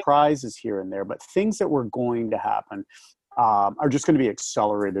some surprises here and there, but things that were going to happen are just going to be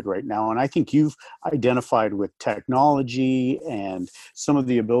accelerated right now. And I think you've identified with technology and some of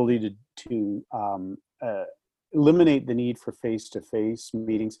the ability to eliminate the need for face-to-face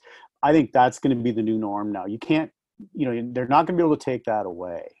meetings. I think that's going to be the new norm now. You can't, they're not going to be able to take that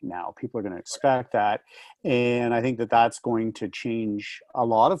away now. People are going to expect that. And I think that that's going to change a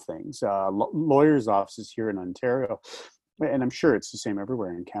lot of things. Lawyers' offices here in Ontario, and I'm sure it's the same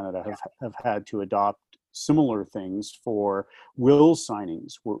everywhere in Canada, have had to adopt similar things for will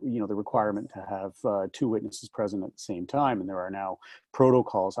signings, the requirement to have two witnesses present at the same time. And there are now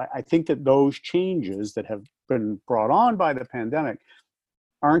protocols. I think that those changes that have been brought on by the pandemic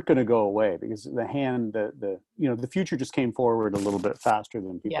aren't going to go away because the future just came forward a little bit faster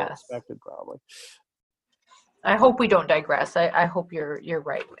than people expected, probably. I hope we don't digress. I hope you're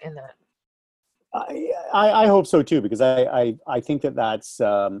right in that. I hope so too, because I think that's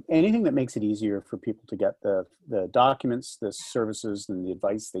anything that makes it easier for people to get the documents, the services, and the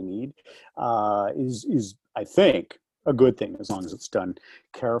advice they need is I think a good thing as long as it's done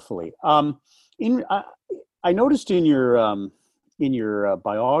carefully. I noticed in your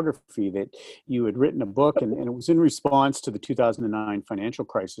biography that you had written a book, and it was in response to the 2009 financial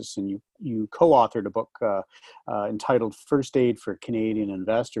crisis, and you co-authored a book entitled First Aid for Canadian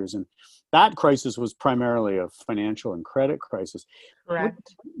Investors, and that crisis was primarily a financial and credit crisis.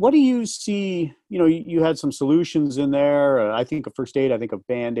 Correct. What do you see? You had some solutions in there. I think of first aid. I think of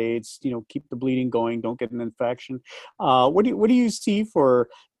Band-Aids. Keep the bleeding going. Don't get an infection. What do you see for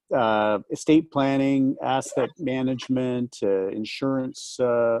estate planning, asset management, insurance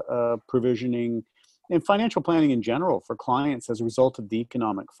provisioning, and financial planning in general for clients as a result of the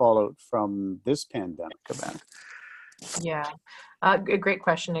economic fallout from this pandemic event? Yeah, a great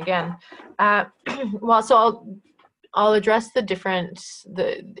question again. Well, so I'll address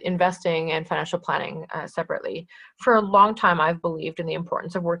the investing and financial planning separately. For a long time, I've believed in the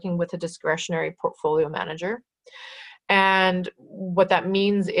importance of working with a discretionary portfolio manager. And what that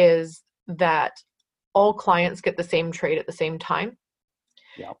means is that all clients get the same trade at the same time.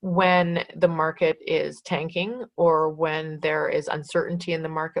 Yeah. When the market is tanking or when there is uncertainty in the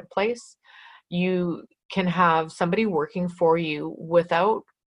marketplace, you can have somebody working for you without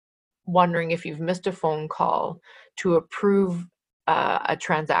wondering if you've missed a phone call to approve a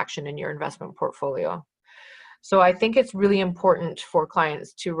transaction in your investment portfolio. So I think it's really important for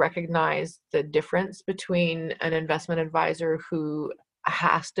clients to recognize the difference between an investment advisor who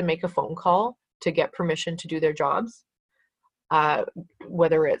has to make a phone call to get permission to do their jobs.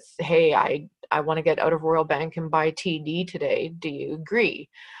 Whether it's, hey, I want to get out of Royal Bank and buy TD today. Do you agree?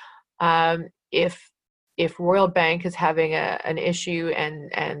 If Royal Bank is having an issue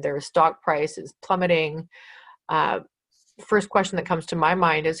and their stock price is plummeting, first question that comes to my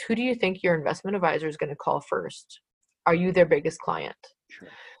mind is, who do you think your investment advisor is going to call first? Are you their biggest client? Sure.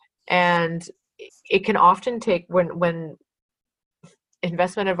 And it can often take, when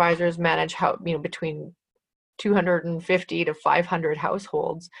investment advisors manage between 250 to 500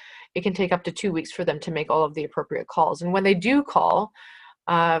 households, it can take up to 2 weeks for them to make all of the appropriate calls. And when they do call,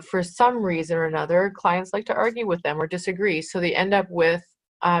 for some reason or another, clients like to argue with them or disagree. So they end up with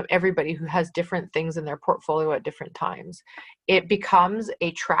everybody who has different things in their portfolio at different times. It becomes a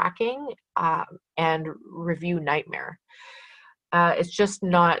tracking and review nightmare. It's just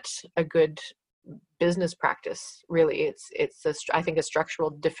not a good business practice, really. I think a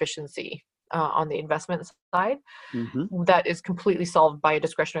structural deficiency on the investment side that is completely solved by a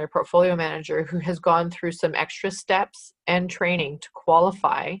discretionary portfolio manager who has gone through some extra steps and training to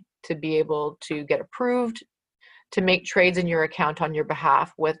qualify to be able to get approved to make trades in your account on your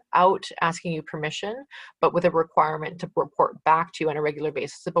behalf without asking you permission, but with a requirement to report back to you on a regular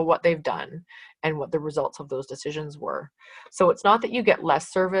basis about what they've done and what the results of those decisions were. So it's not that you get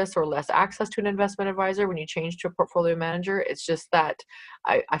less service or less access to an investment advisor when you change to a portfolio manager. It's just that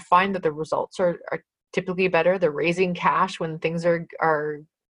I find that the results are typically better. They're raising cash when things are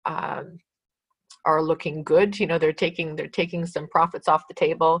looking good. They're taking some profits off the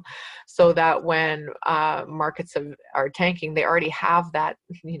table, so that when markets are tanking, they already have that,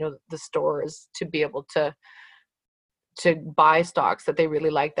 the stores to be able to buy stocks that they really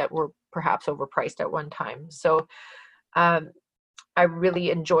like that were perhaps overpriced at one time. So I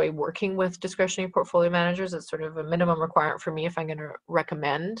really enjoy working with discretionary portfolio managers. It's sort of a minimum requirement for me if I'm going to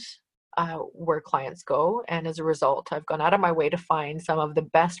recommend where clients go. And as a result, I've gone out of my way to find some of the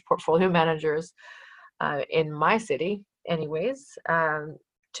best portfolio managers in my city anyways,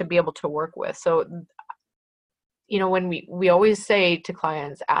 to be able to work with. So, when we always say to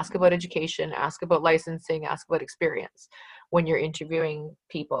clients, ask about education, ask about licensing, ask about experience when you're interviewing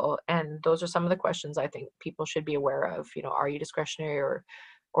people. And those are some of the questions I think people should be aware of. Are you discretionary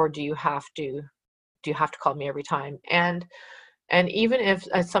or do you have to call me every time? And even if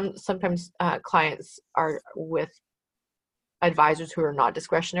sometimes clients are with advisors who are not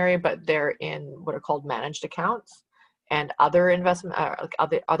discretionary, but they're in what are called managed accounts, and other investment,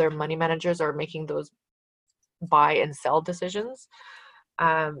 other money managers are making those buy and sell decisions.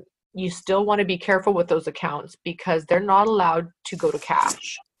 You still want to be careful with those accounts because they're not allowed to go to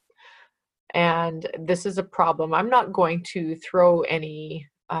cash. And this is a problem. I'm not going to throw any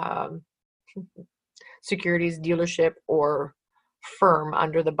securities dealership or firm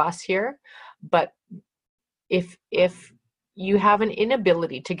under the bus here, but if you have an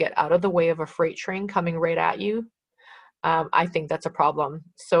inability to get out of the way of a freight train coming right at you, I think that's a problem.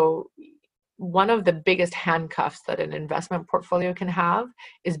 So one of the biggest handcuffs that an investment portfolio can have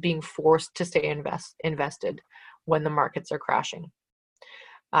is being forced to stay invested when the markets are crashing.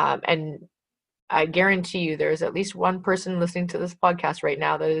 And I guarantee you there's at least one person listening to this podcast right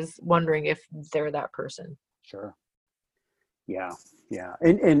now that is wondering if they're that person. Sure. Yeah.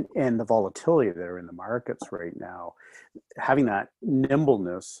 And the volatility that are in the markets right now, having that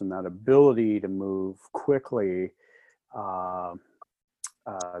nimbleness and that ability to move quickly, that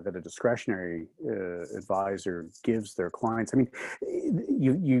a discretionary advisor gives their clients. I mean,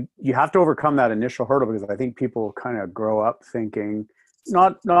 you have to overcome that initial hurdle, because I think people kind of grow up thinking,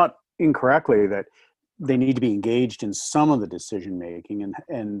 not incorrectly, that they need to be engaged in some of the decision making,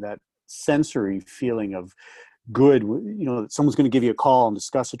 and that sensory feeling of good, that someone's going to give you a call and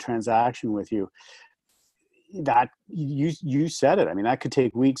discuss a transaction with you. That you said it. I mean, that could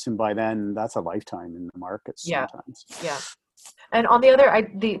take weeks, and by then that's a lifetime in the markets sometimes. Yeah. And on the other,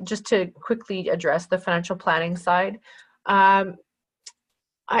 just to quickly address the financial planning side, I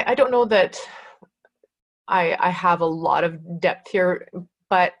don't know that I have a lot of depth here,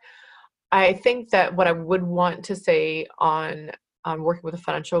 but I think that what I would want to say on working with a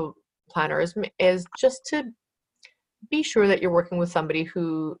financial planner is just to be sure that you're working with somebody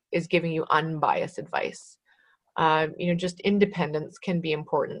who is giving you unbiased advice. Just independence can be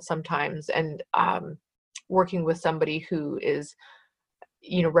important sometimes, and working with somebody who is,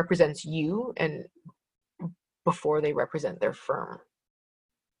 represents you and before they represent their firm.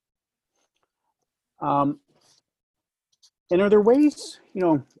 And are there ways,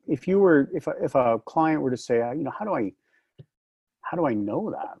 if a client were to say, how do I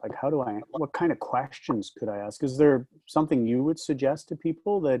know that? Like, what kind of questions could I ask? Is there something you would suggest to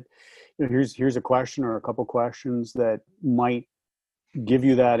people that, here's a question or a couple questions that might give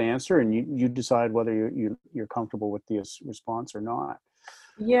you that answer, and you decide whether you're comfortable with this response or not?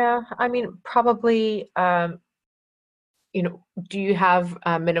 Yeah, I mean, probably, do you have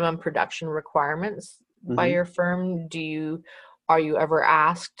minimum production requirements by Mm-hmm. your firm? Are you ever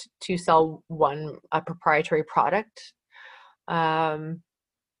asked to sell a proprietary product? What are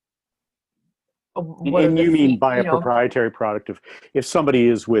And the you mean fee, by a proprietary product, if somebody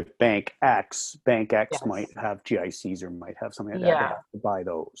is with Bank X might yes. have GICs or might have something like that. They Yeah. have to buy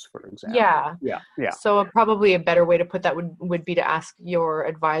those, for example. Yeah. Yeah. So probably a better way to put that would be to ask your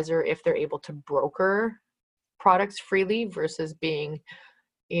advisor if they're able to broker products freely versus being,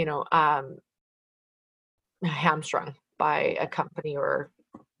 hamstrung by a company or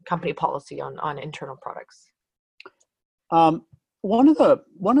company policy on internal products. One of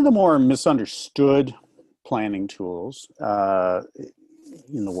the more misunderstood planning tools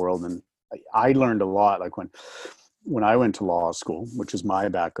in the world, and I learned a lot, like when I went to law school, which is my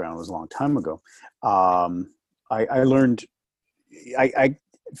background, was a long time ago. I learned, I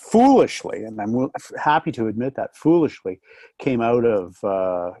foolishly, and I'm happy to admit that, foolishly came out of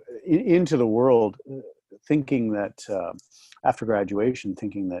into the world thinking that after graduation,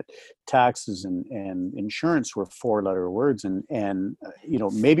 thinking that taxes and insurance were four-letter words, and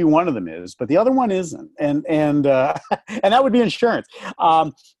maybe one of them is, but the other one isn't, and and that would be insurance.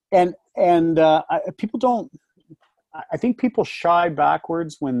 People don't. I think people shy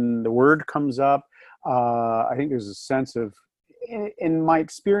backwards when the word comes up. I think there's a sense of, in my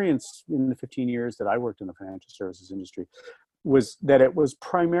experience in the 15 years that I worked in the financial services industry, was that it was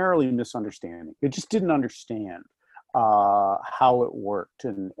primarily misunderstanding. It just didn't understand how it worked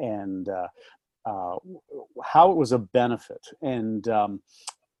and how it was a benefit. And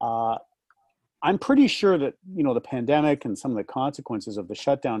I'm pretty sure that the pandemic and some of the consequences of the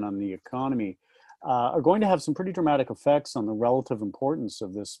shutdown on the economy are going to have some pretty dramatic effects on the relative importance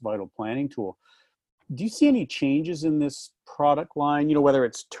of this vital planning tool. Do you see any changes in this product line, whether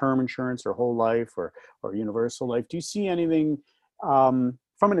it's term insurance or whole life or universal life? Do you see anything from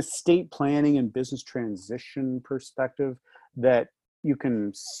an estate planning and business transition perspective that you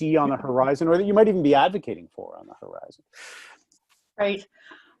can see on the horizon, or that you might even be advocating for on the horizon? Right.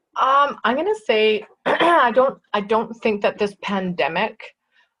 I'm going to say I don't think that this pandemic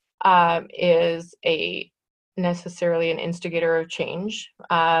is necessarily an instigator of change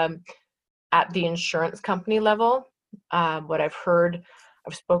at the insurance company level. What I've heard,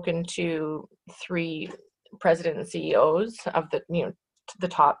 I've spoken to 3 president and CEOs of the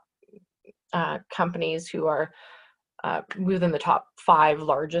top companies who are within the top 5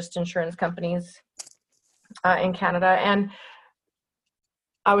 largest insurance companies in Canada, and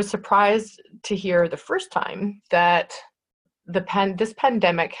I was surprised to hear the first time that this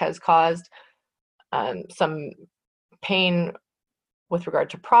pandemic has caused some pain with regard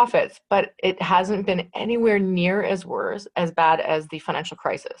to profits, but it hasn't been anywhere near as bad as the financial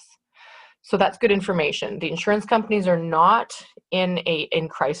crisis. So that's good information. The insurance companies are not in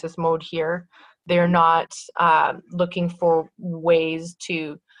crisis mode here. They're not looking for ways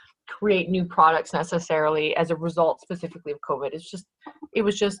to create new products necessarily as a result specifically of COVID. It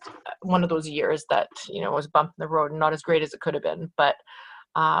was just one of those years that was a bump in the road and not as great as it could have been. But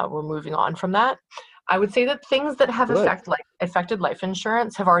we're moving on from that. I would say that things that have affected life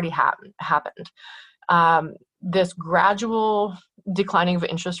insurance have already happened. This gradual declining of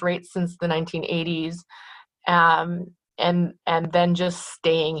interest rates since the 1980s, and then just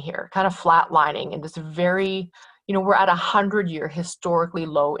staying here, kind of flatlining in this very, we're at 100-year historically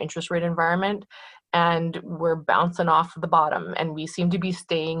low interest rate environment, and we're bouncing off the bottom, and we seem to be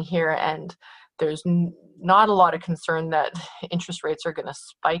staying here, and there's not a lot of concern that interest rates are going to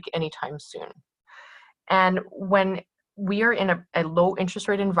spike anytime soon. And when we are in a low interest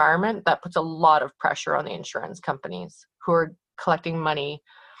rate environment, that puts a lot of pressure on the insurance companies who are collecting money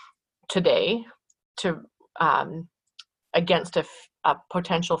today to against a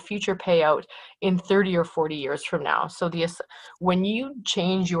potential future payout in 30 or 40 years from now. So when you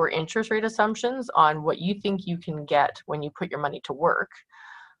change your interest rate assumptions on what you think you can get when you put your money to work,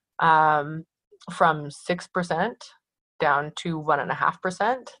 from 6% down to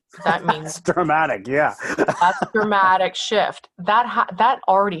 1.5%. That means That's dramatic. Yeah. that's a dramatic shift. That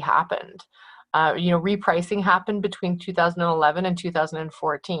already happened. Repricing happened between 2011 and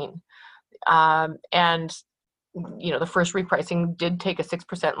 2014. And the first repricing did take a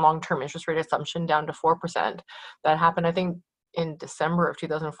 6% long-term interest rate assumption down to 4%. That happened, I think, in December of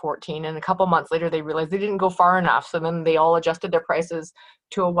 2014. And a couple months later, they realized they didn't go far enough. So then they all adjusted their prices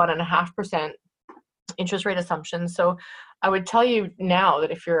to a 1.5% interest rate assumption. So I would tell you now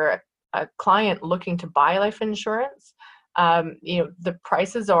that if you're a client looking to buy life insurance, the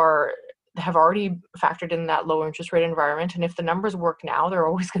prices have already factored in that low interest rate environment. And if the numbers work now, they're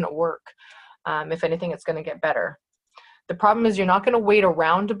always going to work. If anything, it's going to get better. The problem is you're not going to wait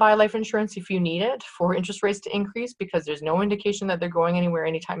around to buy life insurance if you need it for interest rates to increase, because there's no indication that they're going anywhere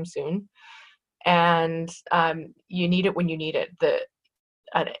anytime soon. And you need it when you need it. The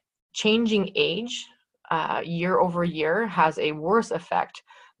changing age year over year has a worse effect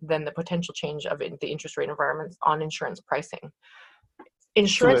than the potential change of the interest rate environment on insurance pricing.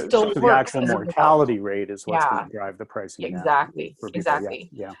 Insurance still works. The actual mortality rate is what's going to drive the pricing. Exactly.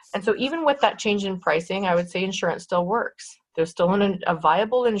 Yeah. And so even with that change in pricing, I would say insurance still works. There's still a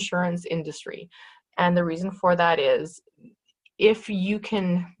viable insurance industry. And the reason for that is if you're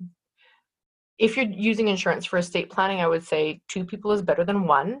using insurance for estate planning, I would say 2 people is better than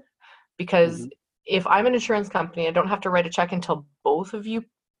 1, because if I'm an insurance company, I don't have to write a check until both of you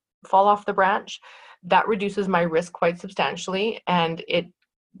fall off the branch. That reduces my risk quite substantially, and it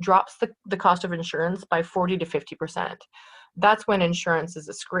drops the cost of insurance by 40 to 50%. That's when insurance is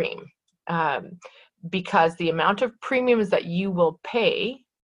a scream, because the amount of premiums that you will pay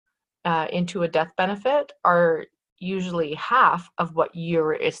into a death benefit are usually half of what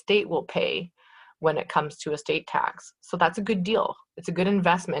your estate will pay when it comes to estate tax. So that's a good deal. It's a good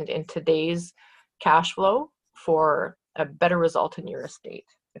investment in today's cash flow for a better result in your estate,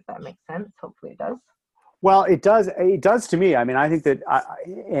 if that makes sense. Hopefully it does. Well, it does. It does to me. I mean, I think that,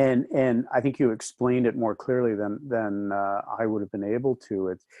 and I think you explained it more clearly than I would have been able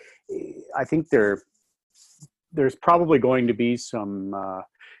to. I think there's probably going to be some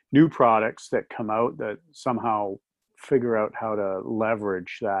new products that come out that somehow figure out how to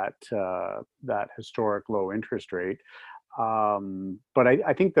leverage that historic low interest rate. But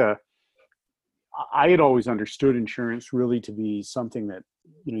I think I had always understood insurance really to be something that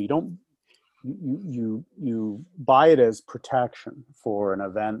you don't. You buy it as protection for an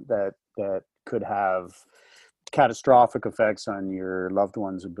event that could have catastrophic effects on your loved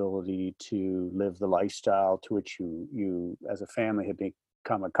one's ability to live the lifestyle to which you as a family have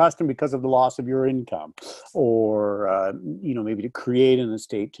become accustomed because of the loss of your income, or maybe to create an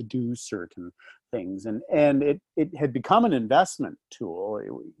estate to do certain things, and it had become an investment tool,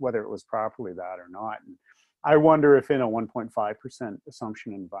 whether it was properly that or not. And I wonder if in a 1.5%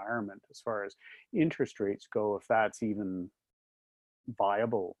 assumption environment, as far as interest rates go, if that's even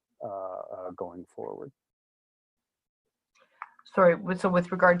viable going forward. Sorry, so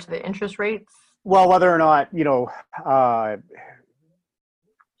with regard to the interest rates? Well, whether or not,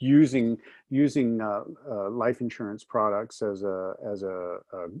 using life insurance products as a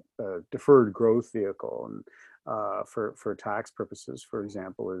deferred growth vehicle and for tax purposes, for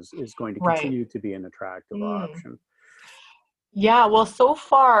example, is going to continue to be an attractive option. Yeah, well, so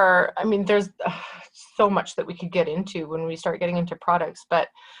far, I mean, there's so much that we could get into when we start getting into products. But,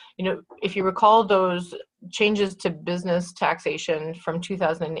 if you recall those changes to business taxation from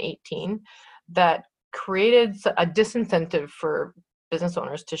 2018 that created a disincentive for business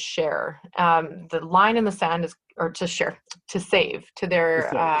owners to share. The line in the sand is, or to save to their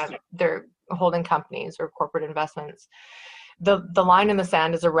holding companies or corporate investments. The line in the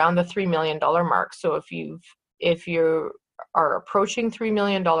sand is around the $3 million mark. So if you are approaching $3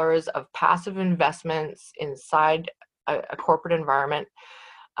 million of passive investments inside a corporate environment,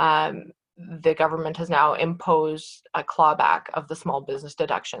 the government has now imposed a clawback of the small business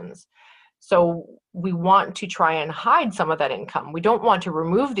deductions. So we want to try and hide some of that income. We don't want to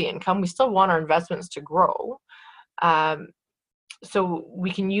remove the income. We still want our investments to grow. So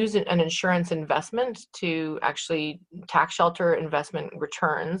we can use an insurance investment to actually tax shelter investment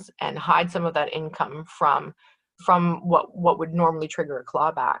returns and hide some of that income from what would normally trigger a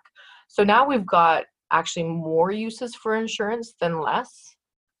clawback. So now we've got actually more uses for insurance than less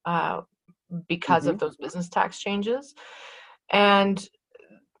because of those business tax changes. And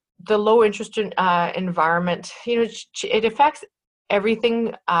the low interest environment, it affects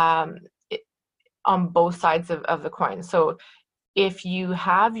everything on both sides of the coin. So if you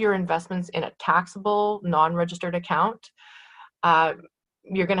have your investments in a taxable, non-registered account,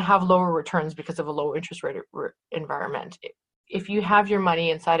 you're going to have lower returns because of a low interest rate environment. If you have your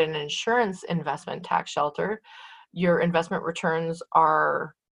money inside an insurance investment tax shelter, your investment returns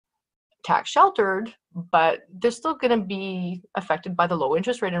are tax sheltered, but they're still going to be affected by the low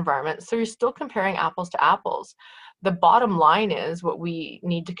interest rate environment. So you're still comparing apples to apples. The bottom line is what we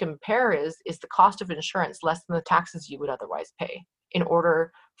need to compare is the cost of insurance less than the taxes you would otherwise pay in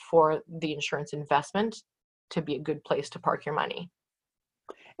order for the insurance investment to be a good place to park your money.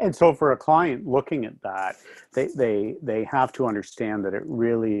 And so for a client looking at that, they have to understand that it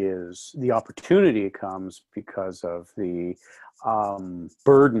really is, the opportunity comes because of the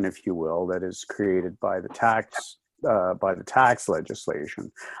burden, if you will, that is created by the tax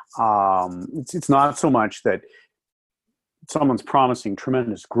legislation. It's not so much that someone's promising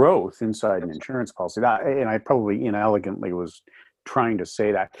tremendous growth inside an insurance policy. That, and I probably inelegantly was trying to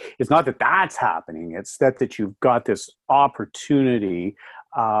say that. It's not that that's happening. It's that you've got this opportunity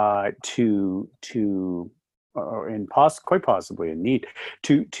and quite possibly a need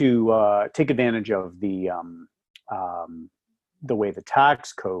to take advantage of the way the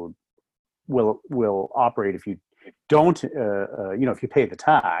tax code will operate if you don't, if you pay the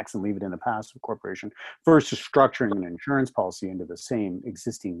tax and leave it in a passive corporation versus structuring an insurance policy into the same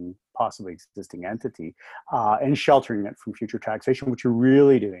possibly existing entity and sheltering it from future taxation. What you're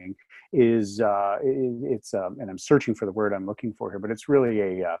really doing is and I'm searching for the word I'm looking for here, but it's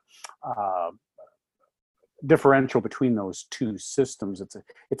really a differential between those two systems. It's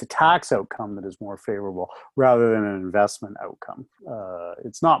a tax outcome that is more favorable rather than an investment outcome.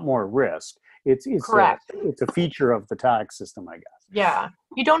 It's not more risk. It's Correct. It's a feature of the tax system, I guess. Yeah,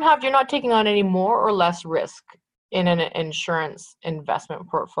 you're not taking on any more or less risk in an insurance investment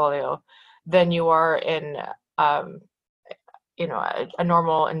portfolio than you are in a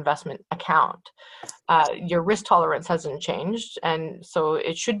normal investment account. Your risk tolerance hasn't changed, and so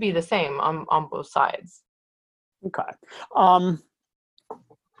it should be the same on both sides. Okay.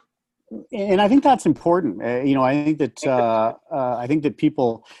 And I think that's important. I think that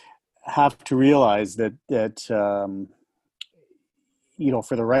people have to realize that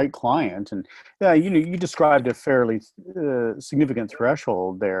for the right client, and you described a fairly significant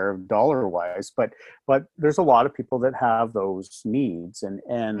threshold there dollar wise, but there's a lot of people that have those needs,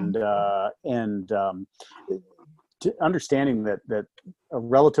 and understanding that a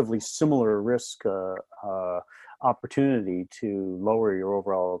relatively similar risk opportunity to lower your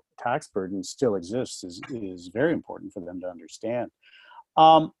overall tax burden still exists is very important for them to understand.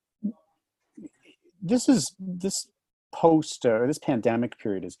 This pandemic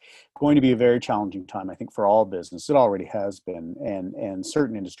period is going to be a very challenging time, I think, for all business. It already has been, and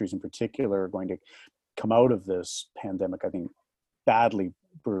certain industries in particular are going to come out of this pandemic, I think, badly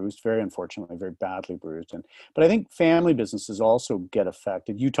bruised, very unfortunately, very badly bruised. But I think family businesses also get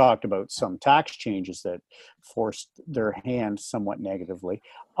affected. You talked about some tax changes that forced their hand somewhat negatively.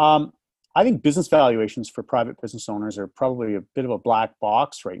 I think business valuations for private business owners are probably a bit of a black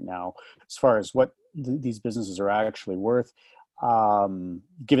box right now as far as what these businesses are actually worth,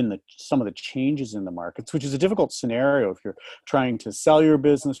 given some of the changes in the markets, which is a difficult scenario if you're trying to sell your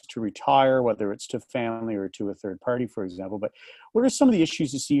business to retire, whether it's to family or to a third party, for example. But what are some of the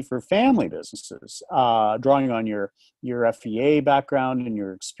issues you see for family businesses, drawing on your FEA background and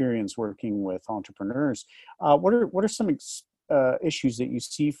your experience working with entrepreneurs? What are some issues that you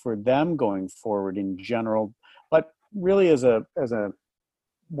see for them going forward in general, but really as a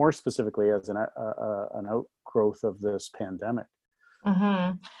more specifically as an outgrowth of this pandemic?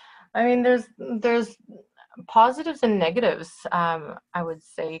 Mm-hmm. I mean, there's positives and negatives. I would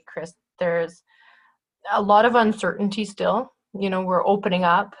say, Chris, there's a lot of uncertainty still. We're opening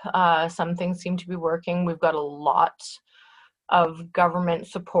up. Some things seem to be working. We've got a lot of government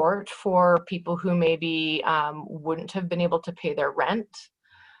support for people who maybe wouldn't have been able to pay their rent,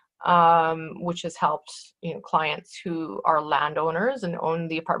 which has helped clients who are landowners and own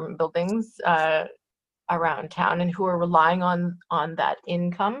the apartment buildings around town and who are relying on that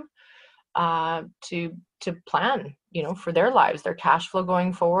income to plan for their lives, their cash flow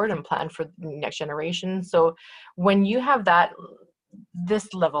going forward, and plan for the next generation. So when you have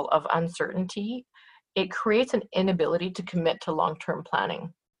this level of uncertainty, it creates an inability to commit to long-term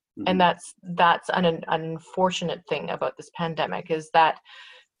planning. Mm-hmm. And that's an unfortunate thing about this pandemic, is that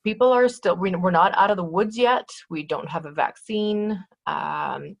people are still, we're not out of the woods yet. We don't have a vaccine.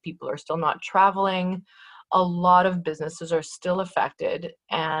 People are still not traveling. A lot of businesses are still affected.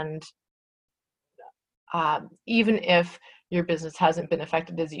 And even if your business hasn't been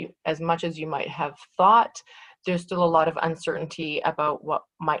affected as much as you might have thought, there's still a lot of uncertainty about what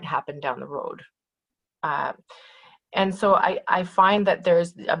might happen down the road. And so I find that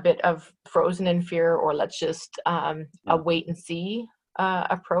there's a bit of frozen in fear, or let's just a wait and see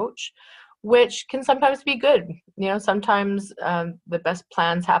approach, which can sometimes be good. Sometimes the best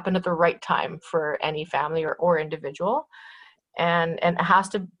plans happen at the right time for any family or individual, and it has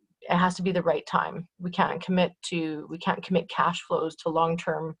to be the right time. We can't commit cash flows to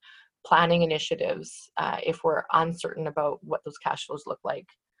long-term planning initiatives if we're uncertain about what those cash flows look like.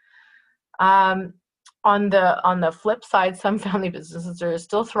 Um, on the flip side, some family businesses are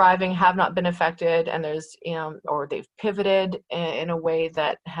still thriving, have not been affected, and or they've pivoted in a way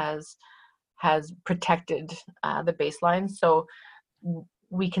that has protected the baseline. So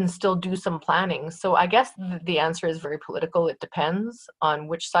we can still do some planning. So I guess the answer is very political. It depends on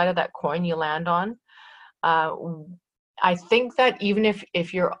which side of that coin you land on. Uh, I think that even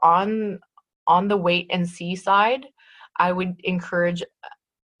if you're on the wait and see side, I would encourage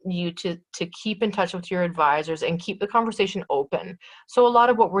you to keep in touch with your advisors and keep the conversation open. So a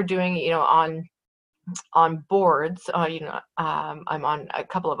lot of what we're doing, on boards, I'm on a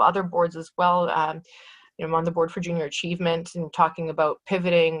couple of other boards as well. I'm on the board for Junior Achievement, and talking about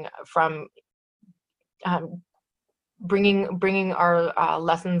pivoting from bringing our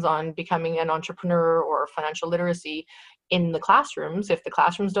lessons on becoming an entrepreneur or financial literacy in the classrooms. If the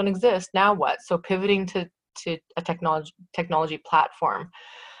classrooms don't exist, now what? So pivoting to a technology platform.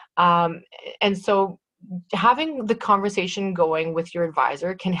 And so having the conversation going with your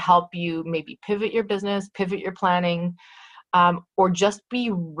advisor can help you maybe pivot your business, pivot your planning, or just be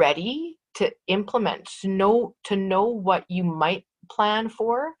ready to implement, to know what you might plan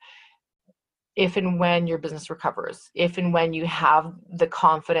for if and when your business recovers, if and when you have the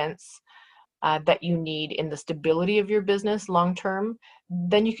confidence that you need in the stability of your business long term.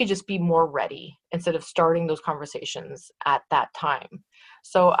 Then you could just be more ready instead of starting those conversations at that time.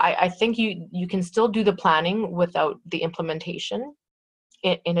 So I think you can still do the planning without the implementation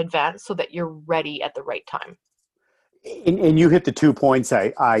in advance, so that you're ready at the right time. And you hit the 2 points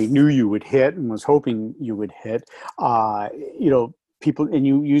I knew you would hit and was hoping you would hit. People, and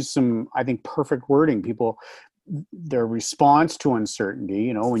you use some, I think, perfect wording. People, their response to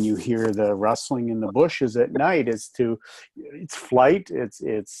uncertainty, when you hear the rustling in the bushes at night, it's flight,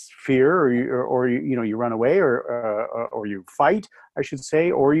 it's fear, or you run away, or you fight, I should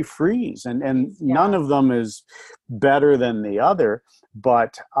say, or you freeze, and none of them is better than the other.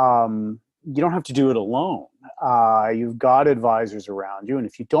 But you don't have to do it alone. You've got advisors around you. And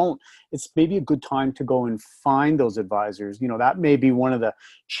if you don't, it's maybe a good time to go and find those advisors. That may be one of the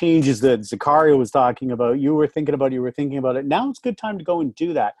changes that Zakaria was talking about. You were thinking about it. Now it's a good time to go and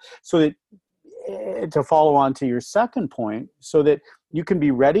do that, so that, to follow on to your second point, so that you can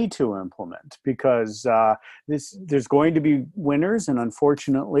be ready to implement, because there's going to be winners, and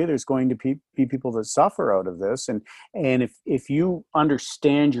unfortunately there's going to be people that suffer out of this. And if you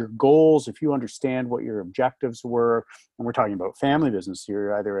understand your goals, if you understand what your objectives were, and we're talking about family business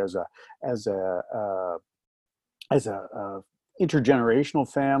here, either as a intergenerational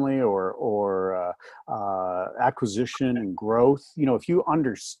family or acquisition and growth, if you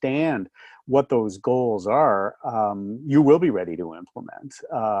understand what those goals are, you will be ready to implement,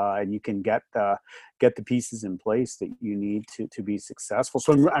 and you can get the pieces in place that you need to be successful.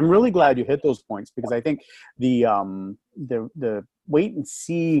 So I'm really glad you hit those points, because I think the wait and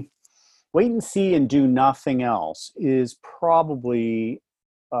see and do nothing else is probably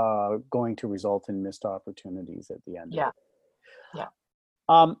going to result in missed opportunities at the end. Yeah.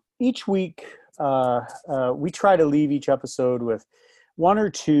 Each week, we try to leave each episode with one or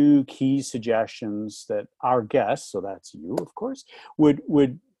two key suggestions that our guests, so that's you, of course,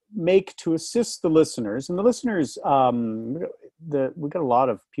 would make to assist the listeners. And the listeners, we've got a lot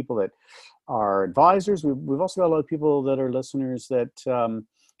of people that are advisors. We've also got a lot of people that are listeners that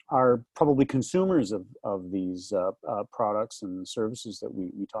are probably consumers of these products and services that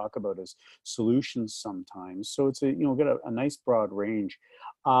we talk about as solutions sometimes. So it's got a nice broad range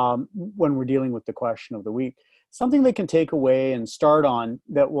when we're dealing with the question of the week. Something they can take away and start on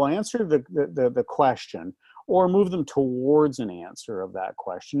that will answer the question, or move them towards an answer of that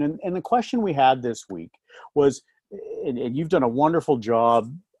question. And the question we had this week was, and you've done a wonderful job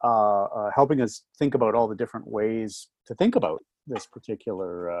helping us think about all the different ways to think about this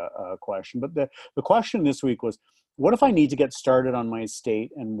particular question. But the question this week was, what if I need to get started on my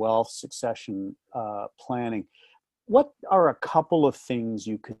estate and wealth succession planning? What are a couple of things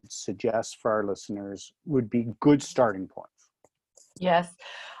you could suggest for our listeners would be good starting points? Yes.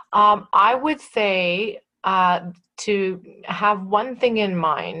 I would say to have one thing in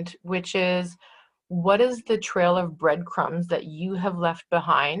mind, which is, what is the trail of breadcrumbs that you have left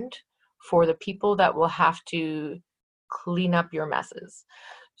behind for the people that will have to clean up your messes.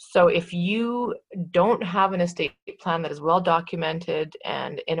 So if you don't have an estate plan that is well documented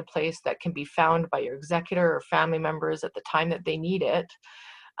and in a place that can be found by your executor or family members at the time that they need it,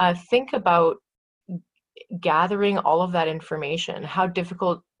 think about gathering all of that information, how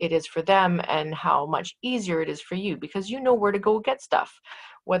difficult it is for them and how much easier it is for you, because you know where to go get stuff,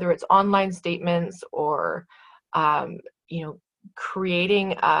 whether it's online statements or you know,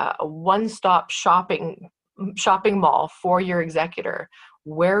 creating a one-stop shopping mall for your executor.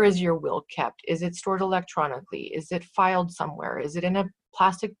 Where is your will kept? Is it stored electronically? Is it filed somewhere? Is it in a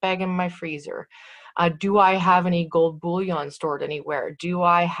plastic bag in my freezer? Do I have any gold bullion stored anywhere? Do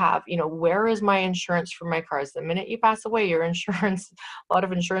I have, you know, where is my insurance for my cars? The minute you pass away, your insurance, a lot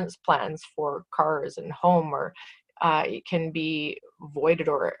of insurance plans for cars and home or it can be voided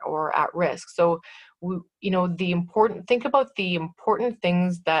or at risk. So, you know, think about the important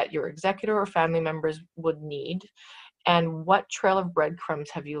things that your executor or family members would need, and what trail of breadcrumbs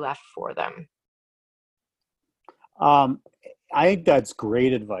have you left for them? I think that's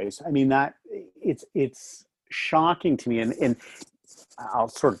great advice. I mean, that it's shocking to me, and I'll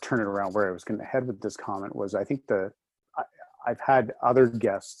sort of turn it around. Where I was going to head with this comment was, I think I've had other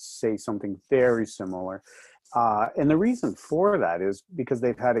guests say something very similar, and the reason for that is because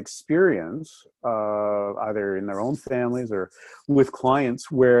they've had experience, either in their own families or with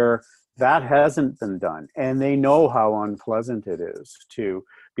clients, where that hasn't been done, and they know how unpleasant it is to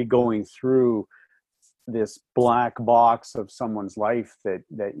be going through this black box of someone's life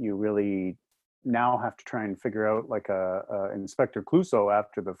that you really now have to try and figure out, like a Inspector Clouseau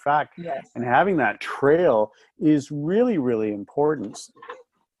after the fact. Yes. And having that trail is really, really important,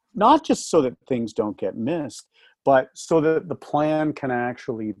 not just so that things don't get missed, but so that the plan can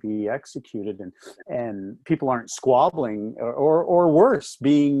actually be executed, and people aren't squabbling or worse,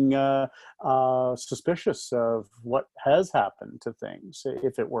 being suspicious of what has happened to things,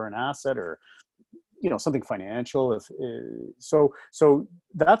 if it were an asset or, you know, something financial. So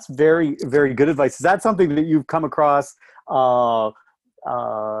that's very, very good advice. Is that something that you've come across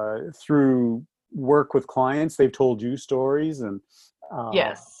through work with clients? They've told you stories, and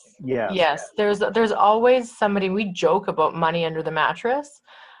Yes. yes. Yes. There's always somebody. We joke about money under the mattress,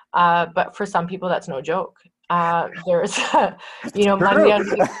 but for some people that's no joke. There's, you know, money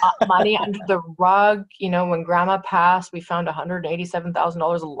under the rug. You know, when Grandma passed, we found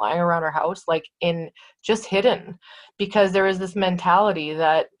 $187,000 lying around our house, like in just hidden, because there is this mentality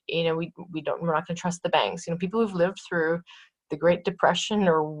that, you know, we're not going to trust the banks. You know, people who've lived through the Great Depression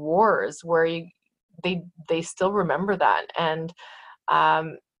or wars where they still remember that. And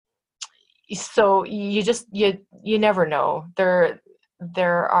so you never know.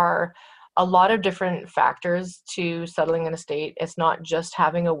 There are a lot of different factors to settling an estate. It's not just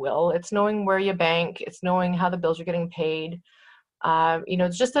having a will. It's knowing where you bank. It's knowing how the bills are getting paid. You know,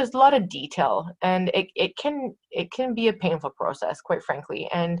 there's a lot of detail, and it can be a painful process, quite frankly.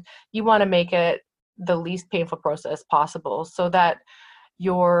 And you want to make it the least painful process possible, so that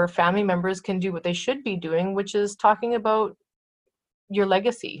your family members can do what they should be doing, which is talking about your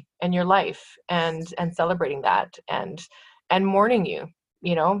legacy and your life, and celebrating that, and mourning you.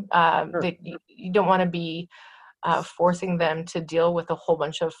 You know, Sure. that you don't want to be forcing them to deal with a whole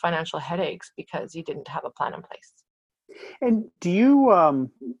bunch of financial headaches because you didn't have a plan in place. And do you, I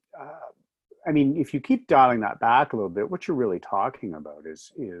mean, if you keep dialing that back a little bit, what you're really talking about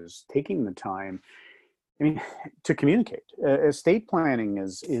is taking the time, I mean, to communicate. Estate planning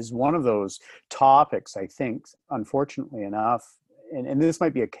is one of those topics, I think, unfortunately enough, and this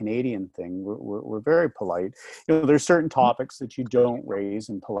might be a Canadian thing. We're very polite. You know, there's certain topics that you don't raise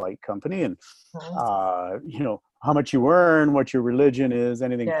in polite company, and you know, how much you earn, what your religion is,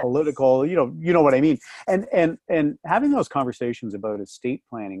 anything Yes. political. You know what I mean. And having those conversations about estate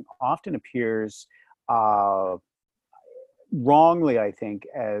planning often appears wrongly, I think,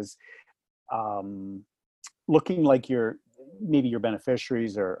 as looking like maybe your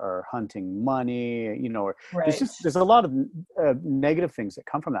beneficiaries are hunting money, you know, or Right. there's a lot of negative things that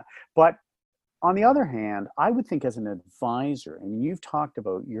come from that. But on the other hand, I would think, as an advisor, I mean, you've talked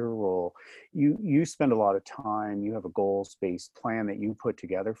about your role. You spend a lot of time. You have a goals-based plan that you put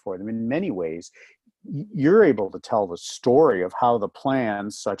together for them. In many ways, you're able to tell the story of how the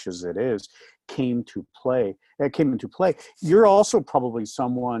plan, such as it is, came into play. You're also probably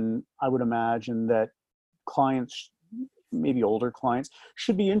someone, I would imagine, that clients, maybe older clients,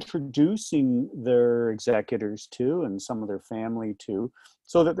 should be introducing their executors to, and some of their family to,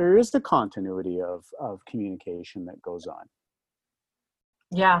 so that there is the continuity of communication that goes on.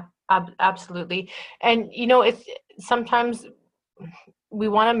 Yeah, absolutely. And you know, it's sometimes we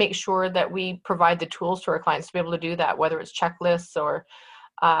want to make sure that we provide the tools to our clients to be able to do that, whether it's checklists or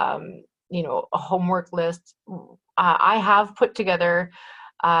a homework list. I have put together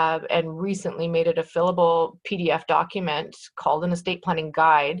and recently made it a fillable PDF document called an estate planning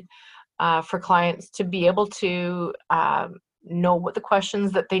guide for clients to be able to know what the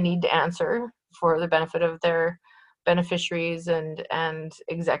questions that they need to answer for the benefit of their beneficiaries and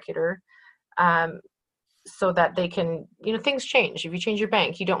executor, so that they can, things change. If you change your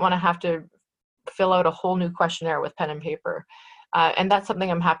bank, you don't want to have to fill out a whole new questionnaire with pen and paper. And that's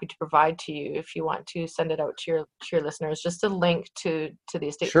something I'm happy to provide to you if you want to send it out to your listeners. Just a link to the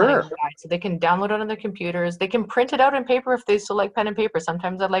estate planning guide, so they can download it on their computers. They can print it out in paper if they still like pen and paper.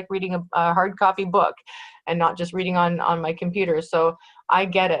 Sometimes I like reading a hard copy book and not just reading on my computer. So I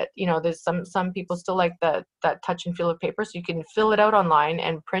get it. There's some people still like that touch and feel of paper. So you can fill it out online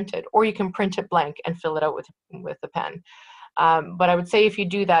and print it, or you can print it blank and fill it out with a pen. But I would say if you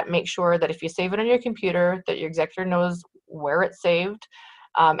do that, make sure that if you save it on your computer, that your executor knows where it's saved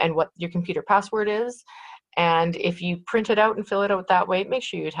and what your computer password is. And if you print it out and fill it out that way, make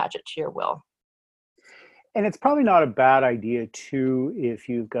sure you attach it to your will. And it's probably not a bad idea too, if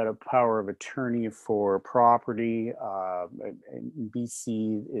you've got a power of attorney for property. In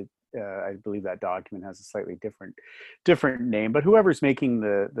BC, I believe that document has a slightly different name, but whoever's making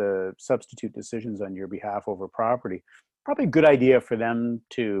the substitute decisions on your behalf over property, probably a good idea for them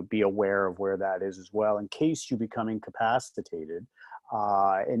to be aware of where that is as well, in case you become incapacitated,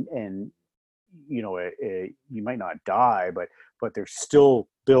 and you might not die, but there's still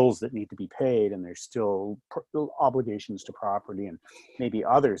bills that need to be paid, and there's still obligations to property, and maybe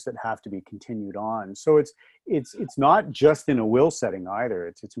others that have to be continued on. So it's not just in a will setting either.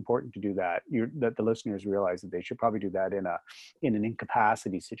 It's important to do that. That the listeners realize that they should probably do that in an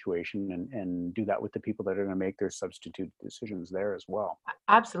incapacity situation, and do that with the people that are going to make their substitute decisions there as well.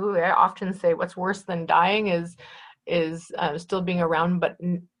 Absolutely. I often say what's worse than dying is still being around but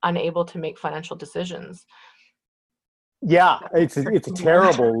unable to make financial decisions. Yeah, it's a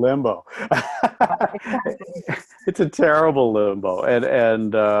terrible limbo. It's a terrible limbo,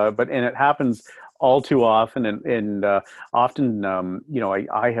 and it happens all too often, and often,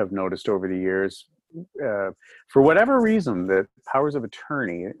 I have noticed over the years, for whatever reason, that powers of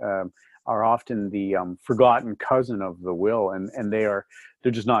attorney are often the forgotten cousin of the will, and they're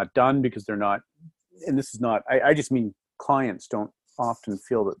just not done because they're not. And this is not. I just mean clients don't often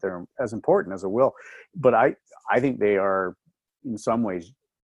feel that they're as important as a will, but I think they are in some ways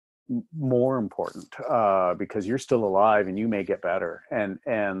more important, because you're still alive and you may get better, and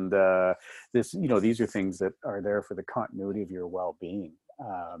this, these are things that are there for the continuity of your well-being.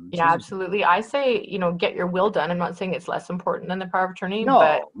 Yeah, absolutely. I say, get your will done. I'm not saying it's less important than the power of attorney,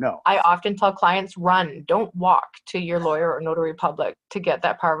 but no. I often tell clients, don't walk to your lawyer or notary public to get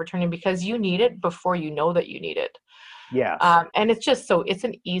that power of attorney, because you need it before you know that you need it. Yes. And it's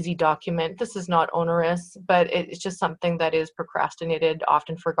an easy document. This is not onerous, but it's just something that is procrastinated,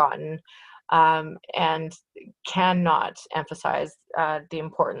 often forgotten, and cannot emphasize the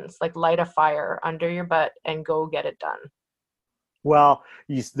importance. Like, light a fire under your butt and go get it done. Well,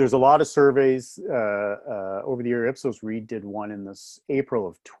 there's a lot of surveys over the year. Ipsos Reid did one in this April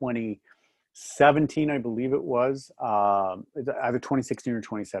of 2017, I believe it was, either 2016 or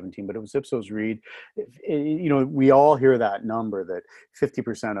 2017, but it was Ipsos Reid. We all hear that number, that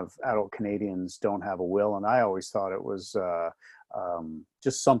 50% of adult Canadians don't have a will, and I always thought it was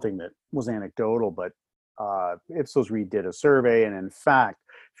just something that was anecdotal, but Ipsos Reid did a survey, and in fact,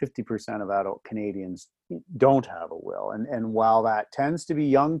 50% of adult Canadians don't have a will. And while that tends to be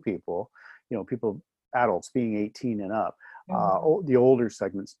young people, adults being 18 and up, the older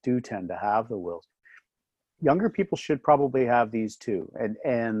segments do tend to have the wills. Younger people should probably have these too.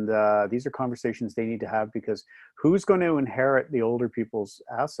 And these are conversations they need to have, because who's going to inherit the older people's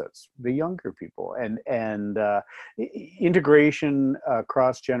assets? The younger people. And integration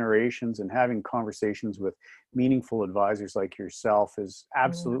across generations and having conversations with meaningful advisors like yourself is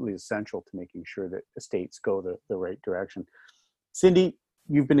absolutely essential to making sure that estates go the right direction. Cindy,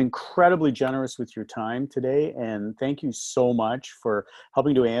 you've been incredibly generous with your time today, and thank you so much for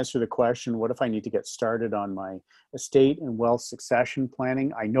helping to answer the question, what if I need to get started on my estate and wealth succession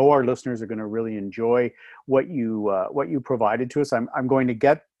planning? I know our listeners are going to really enjoy what you provided to us. I'm going to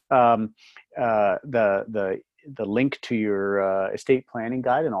get the link to your estate planning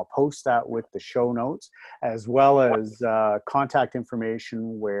guide, and I'll post that with the show notes, as well as contact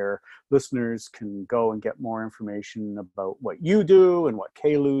information where listeners can go and get more information about what you do and what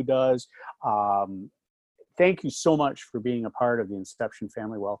KLU does. Thank you so much for being a part of the Inception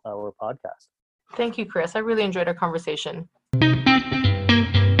Family Wealth Hour podcast. Thank you, Chris. I really enjoyed our conversation.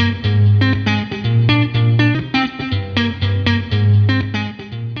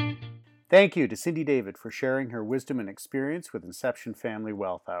 Thank you to Cindy David for sharing her wisdom and experience with Inception Family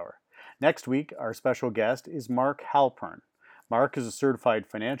Wealth Hour. Next week, our special guest is Mark Halpern. Mark is a certified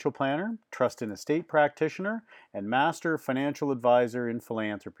financial planner, trust and estate practitioner, and master financial advisor in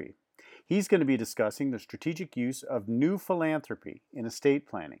philanthropy. He's going to be discussing the strategic use of new philanthropy in estate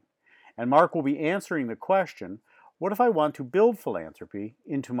planning. And Mark will be answering the question, what if I want to build philanthropy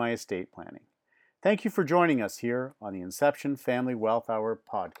into my estate planning? Thank you for joining us here on the Inception Family Wealth Hour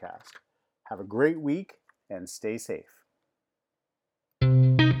podcast. Have a great week and stay safe.